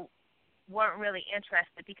people weren't really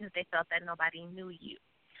interested because they felt that nobody knew you.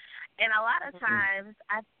 And a lot of times,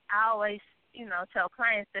 I always, tell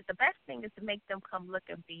clients that the best thing is to make them come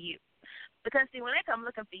looking for you. Because, see, when they come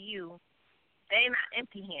looking for you, they're not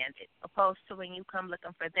empty-handed, opposed to when you come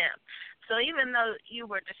looking for them. So even though you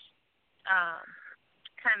were just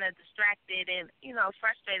kind of distracted and,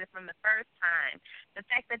 frustrated from the first time, the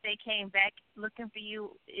fact that they came back looking for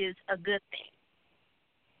you is a good thing.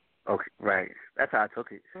 Okay, right. That's how I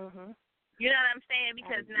took it. You know what I'm saying?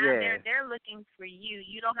 Because now they're looking for you.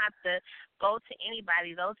 You don't have to go to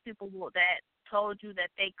anybody. Those people that told you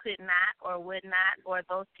that they could not or would not, or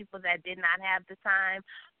those people that did not have the time,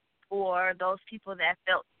 or those people that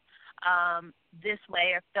felt this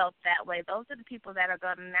way or felt that way, those are the people that are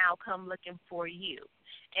going to now come looking for you.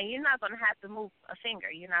 And you're not going to have to move a finger.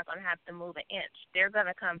 You're not going to have to move an inch. They're going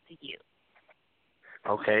to come to you.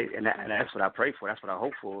 Okay, and that's what I pray for. That's what I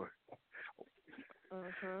hope for.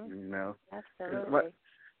 Mhm. You know. Absolutely.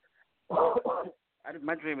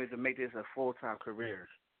 My dream is to make this a full-time career.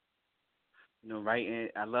 You know, writing.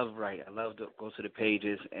 I love writing. I love to go to the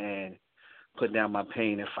pages and put down my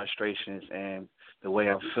pain and frustrations and the way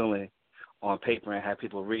I'm feeling on paper and have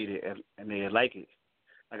people read it and they like it.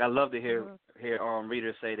 Like I love to hear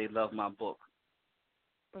readers say they love my book.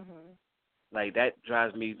 Mhm. Like that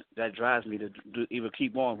drives me to even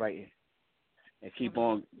keep on writing and keep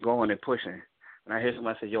on going and pushing. When I hear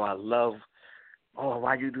somebody say, "Yo, I love,"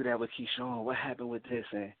 why you do that with Keyshawn? What happened with this?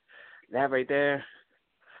 And that right there,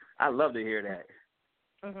 I love to hear that.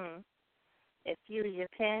 Mhm. It fuels your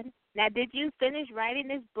pen. Now, did you finish writing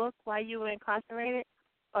this book while you were incarcerated,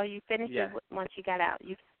 or you finished it once you got out?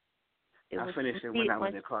 I finished it when I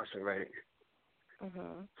was incarcerated.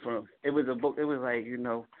 Mhm. It was a book. It was like,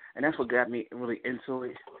 and that's what got me really into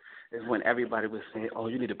it. Is when everybody was saying, "Oh,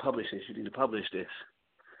 you need to publish this. You need to publish this."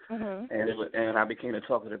 Mhm. And I became the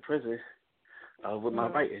talk of the prison with my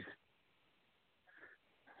writing.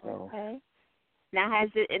 So. Okay. Now,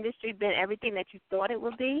 has the industry been everything that you thought it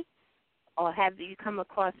would be, or have you come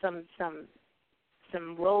across some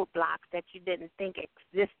roadblocks that you didn't think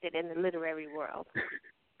existed in the literary world?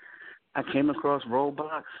 I came across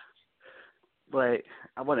roadblocks, but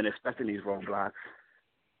I wasn't expecting these roadblocks.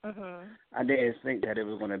 Mhm. I didn't think that it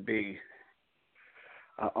was going to be.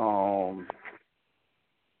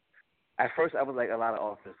 At first, I was like a lot of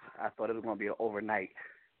authors. I thought it was going to be an overnight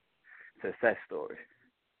success story.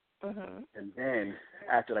 Mhm. And then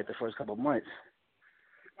after like the first couple of months,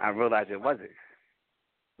 I realized it wasn't.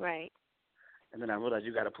 Right. And then I realized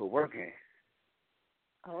you got to put work in.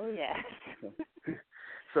 Oh yeah.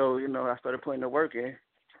 So I started putting the work in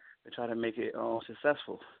to try to make it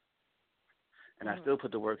successful. And I still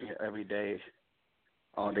put the work in every day,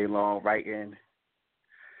 all day long, writing,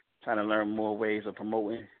 trying to learn more ways of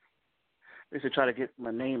promoting. Just to try to get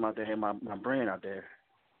my name out there and my brand out there.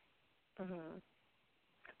 Mhm.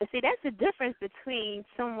 But see, that's the difference between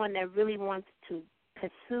someone that really wants to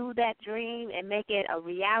pursue that dream and make it a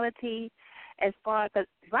reality. Because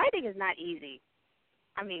writing is not easy.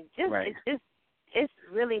 I mean, it's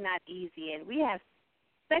really not easy, and we have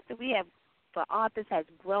for authors has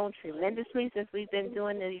grown tremendously since we've been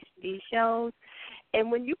doing these shows.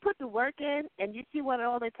 And when you put the work in and you see what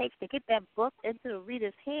all it takes to get that book into the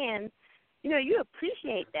reader's hands, you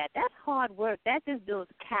appreciate that. That's hard work. That just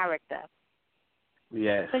builds character.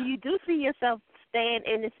 Yes. So you do see yourself staying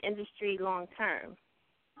in this industry long term.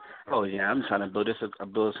 Oh yeah, I'm trying to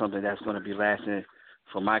build something that's going to be lasting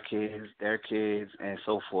for my kids, their kids, and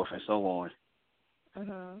so forth and so on.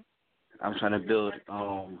 Mhm. I'm trying to build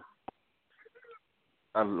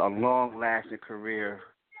a long-lasting career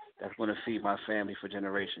that's going to feed my family for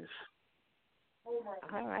generations.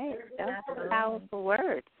 All right, those powerful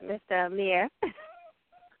words, Mr. Amir.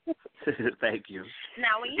 Thank you.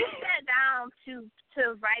 Now, when you sat down to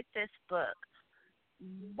write this book,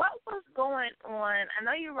 what was going on? I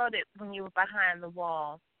know you wrote it when you were behind the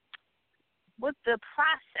wall. With the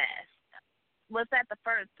process, was that the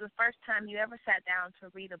first time you ever sat down to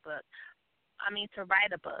read a book? To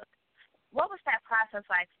write a book. What was that process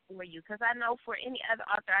like for you? Because I know for any other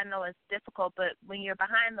author, I know it's difficult, but when you're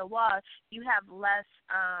behind the wall, you have less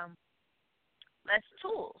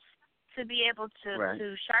tools to be able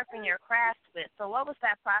to sharpen your craft with. So what was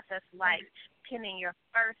that process like penning your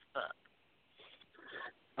first book?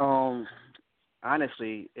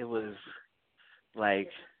 Honestly, it was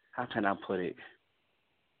like, how can I put it?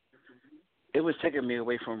 It was taking me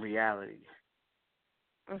away from reality.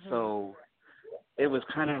 Mm-hmm. So it was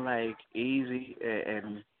kind of like easy,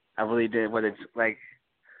 and I really did what it's like.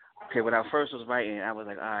 Okay, when I first was writing, I was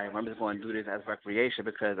like, all right, I'm just going to do this as recreation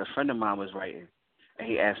because a friend of mine was writing, and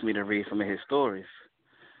he asked me to read some of his stories.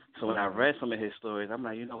 So when I read some of his stories, I'm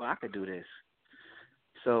like, I could do this.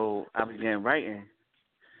 So I began writing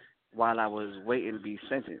while I was waiting to be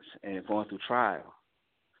sentenced and going through trial.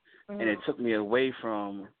 And it took me away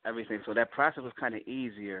from everything. So that process was kind of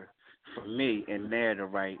easier for me in there to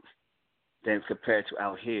write than compared to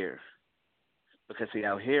out here. Because, see,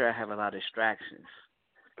 out here I have a lot of distractions.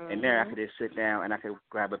 And there I could just sit down and I could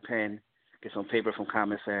grab a pen, get some paper from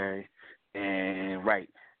commissary, and write.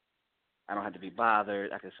 I don't have to be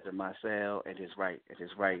bothered. I can sit in my cell and just write.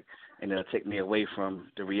 And it'll take me away from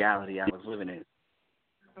the reality I was living in.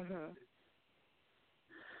 Mm-hmm.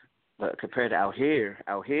 But compared to out here,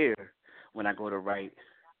 when I go to write,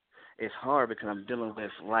 it's hard because I'm dealing with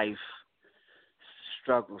life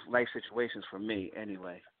struggles, life situations for me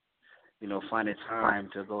anyway. finding time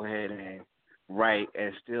to go ahead and write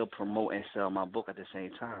and still promote and sell my book at the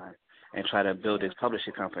same time and try to build this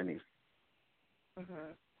publishing company.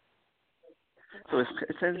 Mhm. So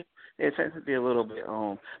it tends to be a little bit.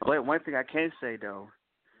 But one thing I can say though,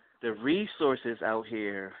 the resources out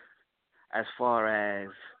here, as far as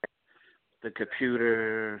the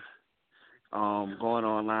computer, going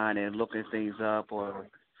online and looking things up or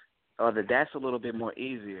other, that's a little bit more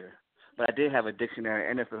easier. But I did have a dictionary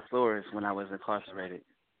and a thesaurus when I was incarcerated.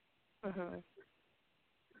 Mhm.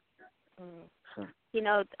 Mhm. So.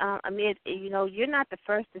 Amir, you're not the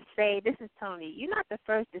first to say, this is Toni, you're not the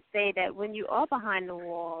first to say that when you are behind the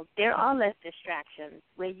wall, there are less distractions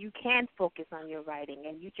where you can focus on your writing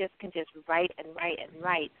and you can just write and write and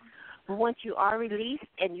write. But once you are released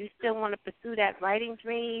and you still want to pursue that writing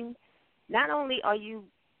dream, not only are you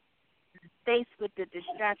faced with the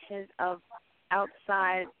distractions of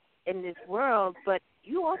outside in this world, but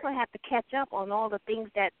you also have to catch up on all the things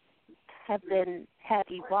that have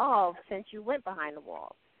evolved since you went behind the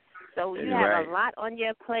wall. So you have a lot on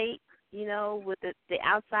your plate, with the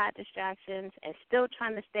outside distractions and still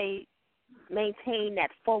trying to maintain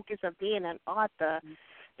that focus of being an author.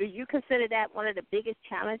 Do you consider that one of the biggest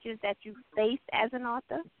challenges that you face as an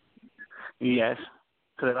author? Yes,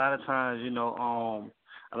 because a lot of times,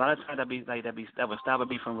 that would stop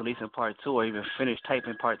me from releasing part 2 or even finish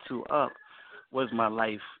typing part 2 up was my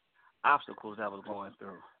life obstacles I was going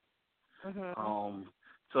through. Mm-hmm.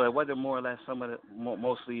 So it wasn't more or less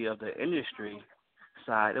mostly of the industry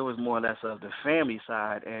side. It was more or less of the family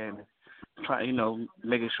side and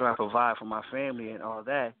making sure I provide for my family and all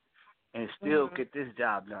that, and still get this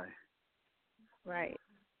job done. Right.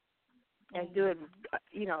 And do it,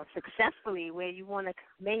 successfully, where you want to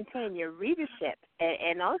maintain your readership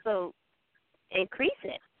and also increase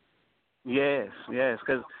it. Yes,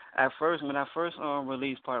 because at first, when I first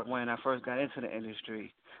released part 1, I first got into the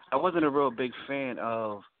industry, I wasn't a real big fan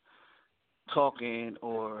of talking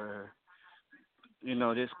or,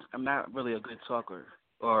 I'm not really a good talker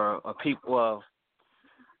or a people. Well,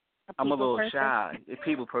 I'm a little person? shy, a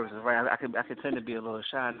people person, right? I could tend to be a little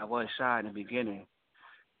shy, and I was shy in the beginning,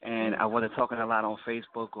 and I wasn't talking a lot on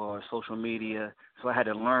Facebook or social media, so I had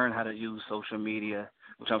to learn how to use social media,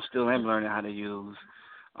 which I'm still learning how to use.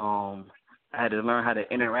 I had to learn how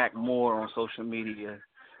to interact more on social media,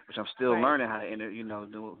 which I'm still learning how to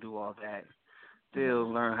do all that.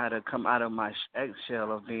 Still learn how to come out of my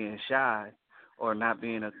eggshell of being shy or not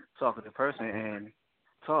being a talkative person and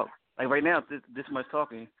talk. Like right now, this much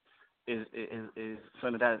talking is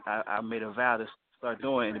something that I made a vow to start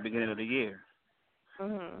doing in the beginning of the year.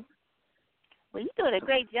 Mhm. Well, you're doing a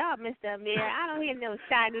great job, Mr. Amir. I don't hear no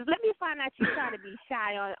shyness. Let me find out you're trying to be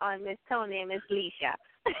shy on Miss Toni and Miss Lissha.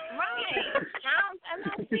 Right. I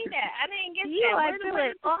don't see that. I didn't get you that. Where did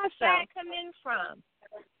the shy come in from?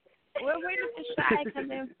 Where did the shy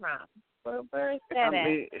come in from? Where is that at?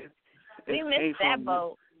 We missed that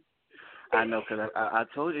boat. I know, because I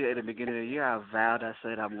told you at the beginning of the year, I vowed, I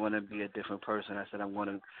said I'm going to be a different person. I said I'm going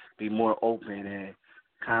to be more open and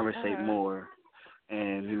conversate more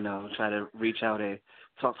and, try to reach out and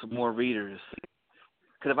talk to more readers.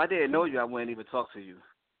 Because if I didn't know you, I wouldn't even talk to you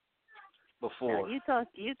before. No, you talk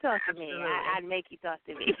to me. I'd make you talk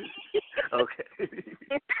to me. Okay.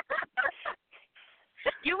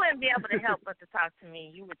 You wouldn't be able to help but to talk to me.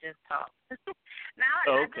 You would just talk. Now,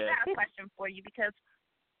 I just got a question for you, because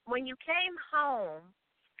when you came home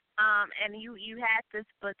and you had this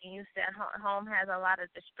book and you said home has a lot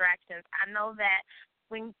of distractions, I know that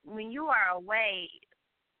when you are away,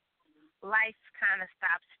 life kind of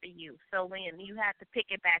stops for you. So when you have to pick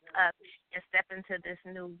it back up and step into this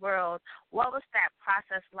new world, what was that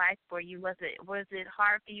process like for you? Was it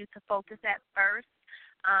hard for you to focus at first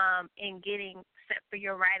in getting set for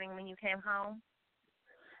your writing when you came home?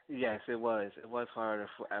 Yes, it was. It was hard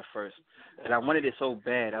at first, and I wanted it so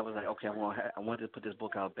bad. I was like, okay, I wanted to put this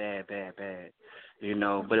book out bad, but it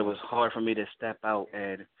was hard for me to step out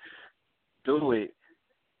and do it,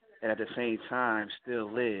 and at the same time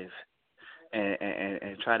still live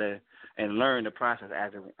and try to and learn the process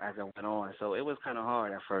as it went on. So it was kind of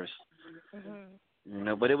hard at first,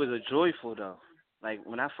 but it was a joyful though. Like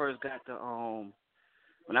when I first got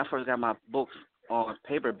my books on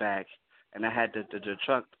paperback. And I had the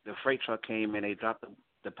freight truck came and they dropped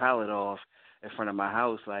the pallet off in front of my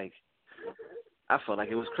house. Like, I felt like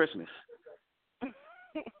it was Christmas. I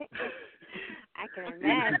can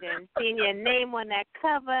imagine seeing your name on that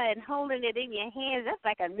cover and holding it in your hands. That's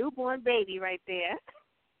like a newborn baby right there.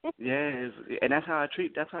 Yeah, and that's how I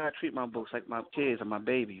treat my books, like my kids or my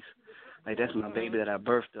babies. Like that's my baby that I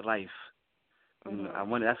birthed to life.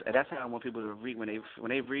 That's how I want people to read when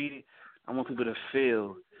they read it. I want people to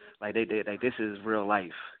feel like they like this is real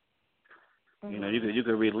life. You know, you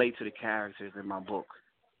could relate to the characters in my book.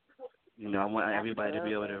 You know, I want everybody to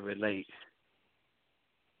be able to relate.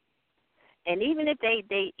 And even if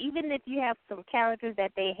even if you have some characters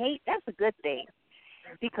that they hate, that's a good thing.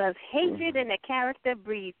 Because hatred in a character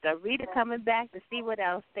breeds a reader coming back to see what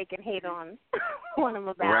else they can hate on them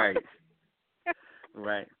about. Right.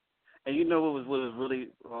 Right. And you know what was really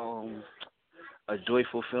a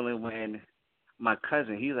joyful feeling when my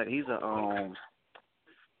cousin, he's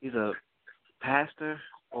a pastor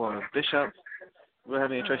or a bishop. We're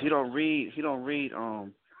having a church. He don't read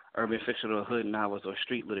urban fiction or hood novels or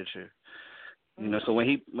street literature. You know, so when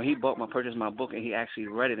he purchased my book and he actually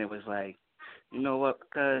read it, it was like, you know what,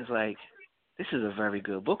 cuz like this is a very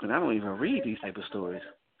good book and I don't even read these type of stories.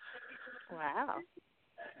 Wow.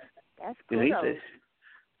 That's cool.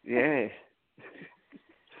 Yeah.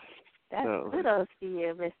 That's kudos to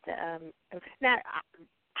you, Mr. Now,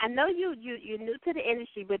 I know you're new to the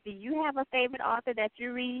industry, but do you have a favorite author that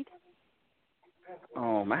you read?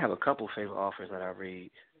 I have a couple favorite authors that I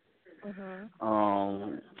read.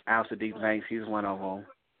 Autor D. Banks, he's one of them.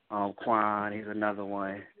 Quan, he's another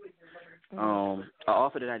one. An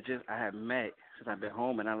author that I have met since I've been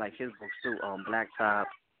home, and I like his books too. Blacktop.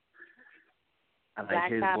 I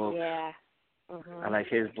like his books. Yeah. I like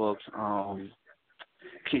his books.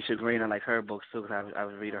 Keisha Green, I like her books too because I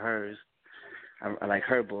was reading hers. I like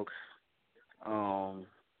her books.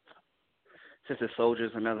 Sister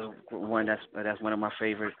Soldier's another one that's one of my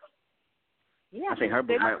favorites. Yeah, I think her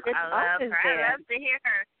book. I love her. I love to hear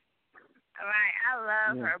her. Right, I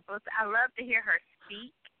love her books. I love to hear her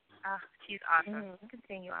speak. Oh, she's awesome.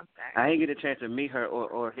 Continue. I'm sorry. I didn't get a chance to meet her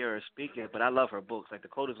or hear her speak yet, but I love her books. Like the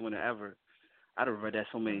coldest winter ever. I'd have read that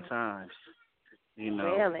so many times. You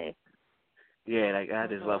know. Really? Yeah, like I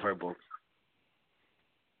just love her books.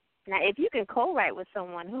 Now, if you can co-write with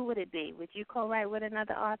someone, who would it be? Would you co-write with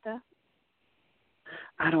another author?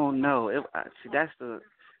 I don't know. See, that's the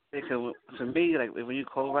thing. To me, like when you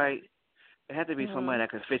co-write, it has to be somebody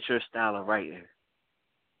that can fit your style of writing.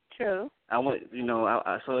 True. I want,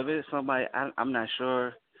 so if it's somebody, I'm not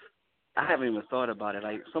sure. I haven't even thought about it.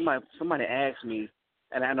 Like somebody asked me,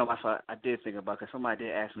 and I know I did think about it, because somebody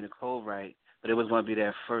did ask me to co-write, but it was going to be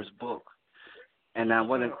their first book. And I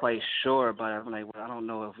wasn't quite sure about it. I'm like, well, I don't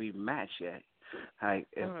know if we match yet. Like,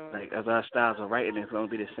 if our styles of writing is going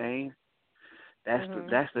to be the same, that's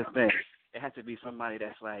the thing. It has to be somebody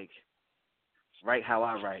that's like, write how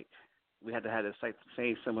I write. We have to have the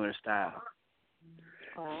same similar style.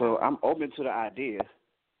 Wow. So I'm open to the idea,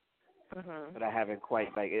 but I haven't quite,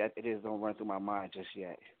 it just don't run through my mind just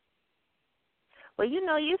yet. Well,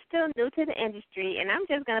 you're still new to the industry, and I'm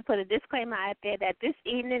just going to put a disclaimer out there that this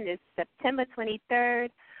evening is September 23rd.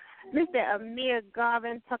 Mr. Amir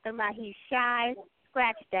Garvin talking about he's shy.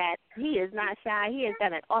 Scratch that. He is not shy. He has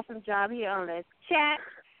done an awesome job here on this chat.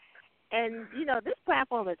 And, this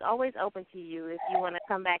platform is always open to you if you want to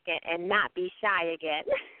come back and not be shy again.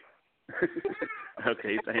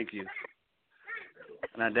 Okay, thank you.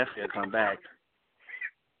 And I definitely will come back.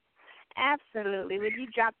 Absolutely. When you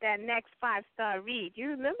drop that next 5-star read, you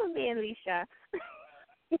remember me and Lissha.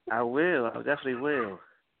 I will. I definitely will.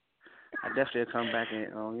 I definitely will come back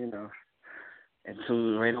and, and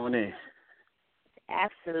tune right on in.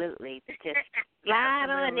 Absolutely. Just slide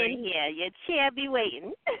on in here. Your chair be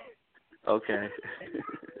waiting. Okay.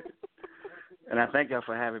 And I thank y'all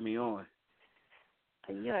for having me on.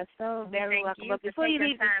 You are so very welcome. But before you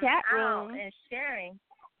leave the chat room and sharing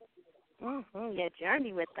your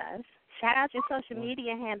journey with us, shout out your social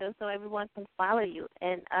media handles so everyone can follow you,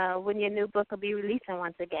 and when your new book will be releasing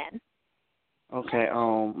once again. Okay.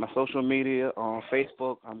 My social media on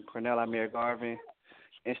Facebook, I'm Cornell Amir Garvin.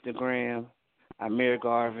 Instagram, Amir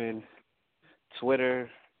Garvin. Twitter,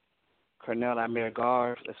 Cornell Amir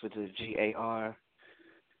Garv. That's with the GAR.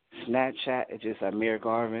 Snapchat, it's just Amir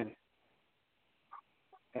Garvin.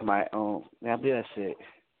 And my I believe that's it.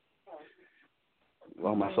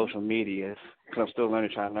 On my social medias, because I'm still trying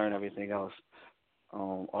to learn everything else.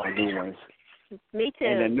 All new ones. Me too.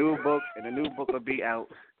 And the new book will be out.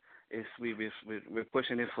 We're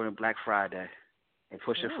pushing it for Black Friday, and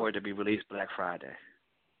pushing for it to be released Black Friday.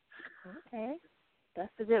 Okay, that's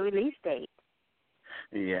a good release date.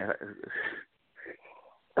 Yeah.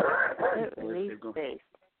 Good release date.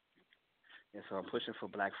 And so I'm pushing for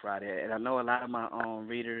Black Friday. And I know a lot of my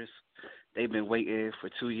readers, they've been waiting for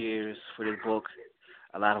 2 years for this book.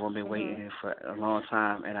 A lot of them been waiting for a long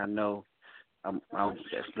time. And I know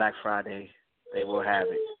it's Black Friday, they will have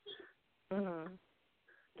it.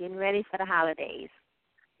 Getting ready for the holidays.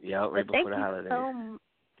 Yeah, right before the holidays.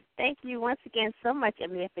 thank you once again so much,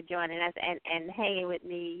 Amir, for joining us and hanging with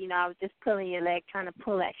me. You know, I was just pulling your leg, trying to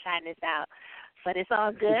pull that shyness out. But it's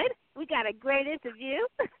all good. We got a great interview.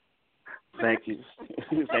 Thank you.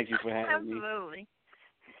 Thank you for having me. Absolutely.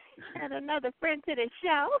 And another friend to the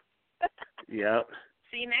show. Yep.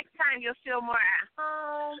 See, next time you'll feel more at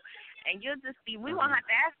home, and you'll just be, we won't have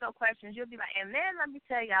to ask no questions. You'll be like, and then let me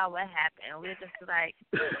tell y'all what happened. We'll just be like,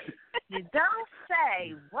 you don't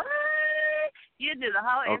say what? You do the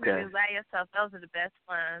whole interview by yourself. Those are the best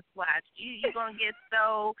ones. Watch. You're going to get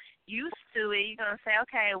so used to it. You're going to say,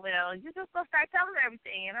 okay, well, you're just going to start telling her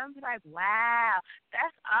everything. And I'm be like, wow,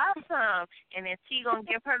 that's awesome. And then she going to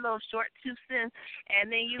give her little short 2 cents. And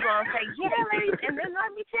then you're going to say, yeah, ladies. And then let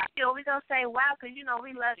me tell you, we're going to say, wow, because, you know,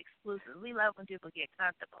 we love exclusives. We love when people get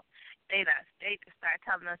comfortable. They just start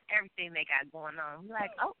telling us everything they got going on. We're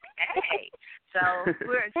like, okay. So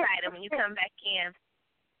we're excited when you come back in.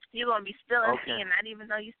 You're going to be spilling tea and not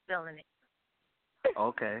even know you're spilling it.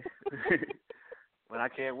 Okay. Well, I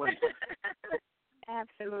can't wait.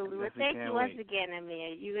 Absolutely. Well, thank you once again, Amir.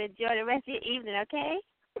 You enjoy the rest of your evening, okay?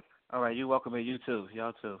 All right. You're welcome, and you too.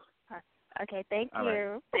 Y'all too. Okay. Thank you.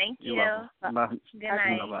 Right. Thank you. Bye. Good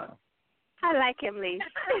night. Bye-bye. I like him, Lee.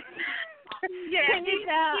 Yeah,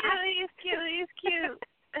 he's cute.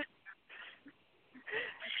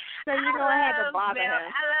 So you know I had to bother him.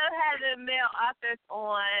 I love having male authors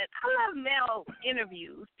on. I love male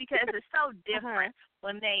interviews because it's so different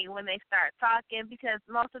when they start talking, because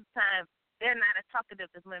most of the time they're not as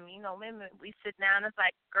talkative as women. You know, women, we sit down, it's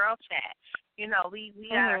like girl chat. You know, we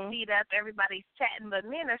got our feet up, everybody's chatting, but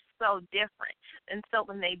men are so different. And so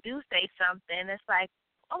when they do say something, it's like,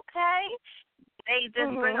 okay, they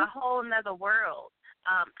just bring a whole nother world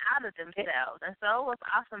out of themselves. And so it was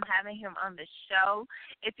awesome having him on the show.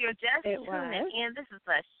 If you're just tuning in, this is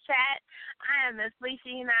a chat. I am Miss Lissha,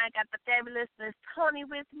 and I got the fabulous Miss Toni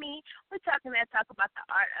with me. We're talk about the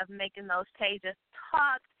art of making those pages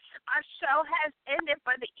talk. Our show has ended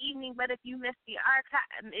for the evening, but if you missed the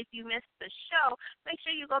show, make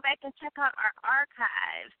sure you go back and check out our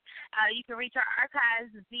archives. You can reach our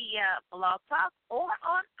archives via Blog Talk or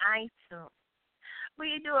on iTunes.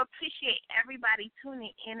 We do appreciate everybody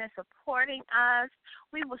tuning in and supporting us.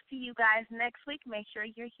 We will see you guys next week. Make sure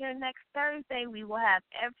you're here next Thursday. We will have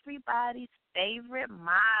everybody's favorite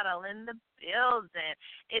model in the building.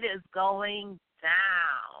 It is going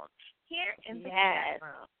down here in the chat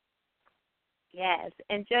room. Yes.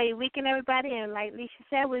 Enjoy your weekend, everybody. And like Lissha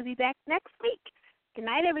said, we'll be back next week. Good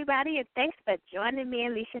night, everybody, and thanks for joining me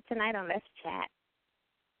and Lissha tonight on Let's Chat.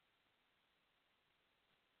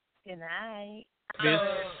 Good night. This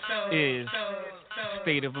is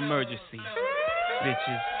State of Emergency.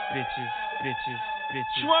 Bitches.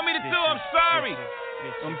 You want me to do? I'm sorry.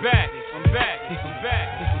 I'm back.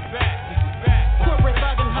 Corporate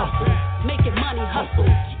thuggin' hustle, making money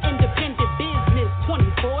hustle, independent business,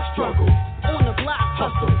 24 struggle, on the block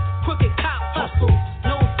hustle, crooked cop hustle,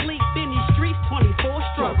 no sleep in these streets, 24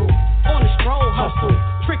 struggle, on the stroll hustle,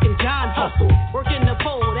 tricking John hustle, working the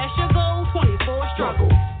pole, that's your goal, 24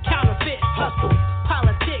 struggle, counterfeit hustle,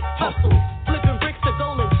 politics hustle, flipping bricks to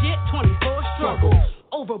go legit, 24 struggle,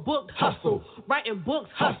 overbooked hustle, writing books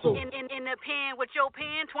hustle, in the pen with your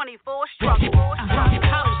pen, 24 struggle, dropping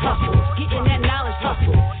college hustle, getting that knowledge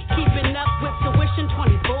hustle, keeping up with tuition,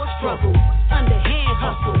 24 struggle, underhand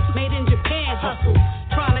hustle, made in Japan hustle,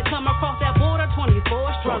 trying to come across that border, 24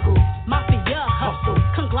 struggle, mafia hustle,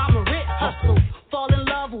 conglomerate hustle, fall in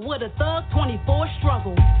love with a thug, 24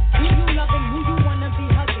 struggle. Who you loving, who you wanna be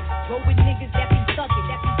hugging, roll with niggas that be sucking,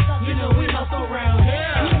 you know we hustle around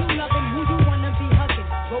here. Who you loving, who you wanna be hugging,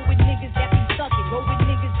 roll with niggas that be sucking, roll with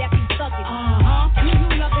niggas that be sucking. Who you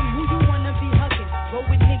loving, who you wanna be hugging, roll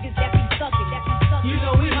with niggas that be sucking, you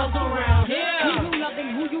know we hustle around here. Who you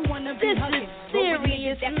loving, who you wanna be hugging, roll with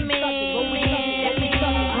niggas that be sucking, roll with niggas that be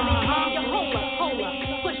sucking. Yo, hold up,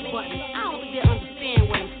 push button. I don't think they understand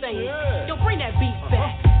what I'm saying. Yo, bring that beat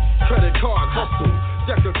back. Credit card hustle,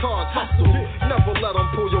 deck of cards hustle, never let them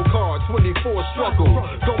pull your card, 24 struggle,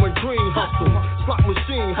 going green hustle, slot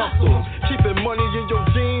machine hustle, keeping money in your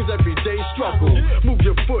jeans, everyday struggle, move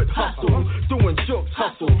your foot hustle, doing jokes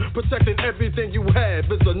hustle, protecting everything you have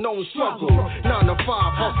is a known struggle, 9 to 5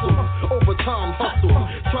 hustle, overtime hustle,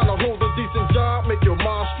 trying to hold a decent job, make your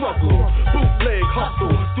mind struggle, bootleg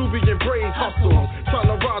hustle, doobie and braids hustle, trying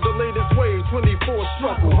to ride the latest wave, 24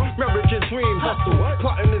 struggle, American dream hustle,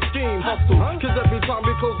 plotting and scheme hustle, cause every time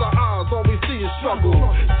we close our eyes, all we see is struggle,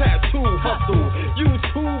 tattoo hustle,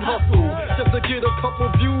 YouTube hustle, just to get a couple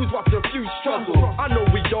views, watch a few struggle, I know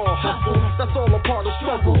we all hustle, that's all a part of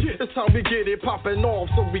struggle, it's time we get it popping off,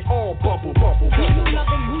 so we all bubble. Who you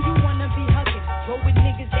loving, who you wanna be hugging, roll with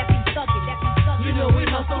niggas that be we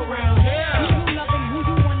hustle around here.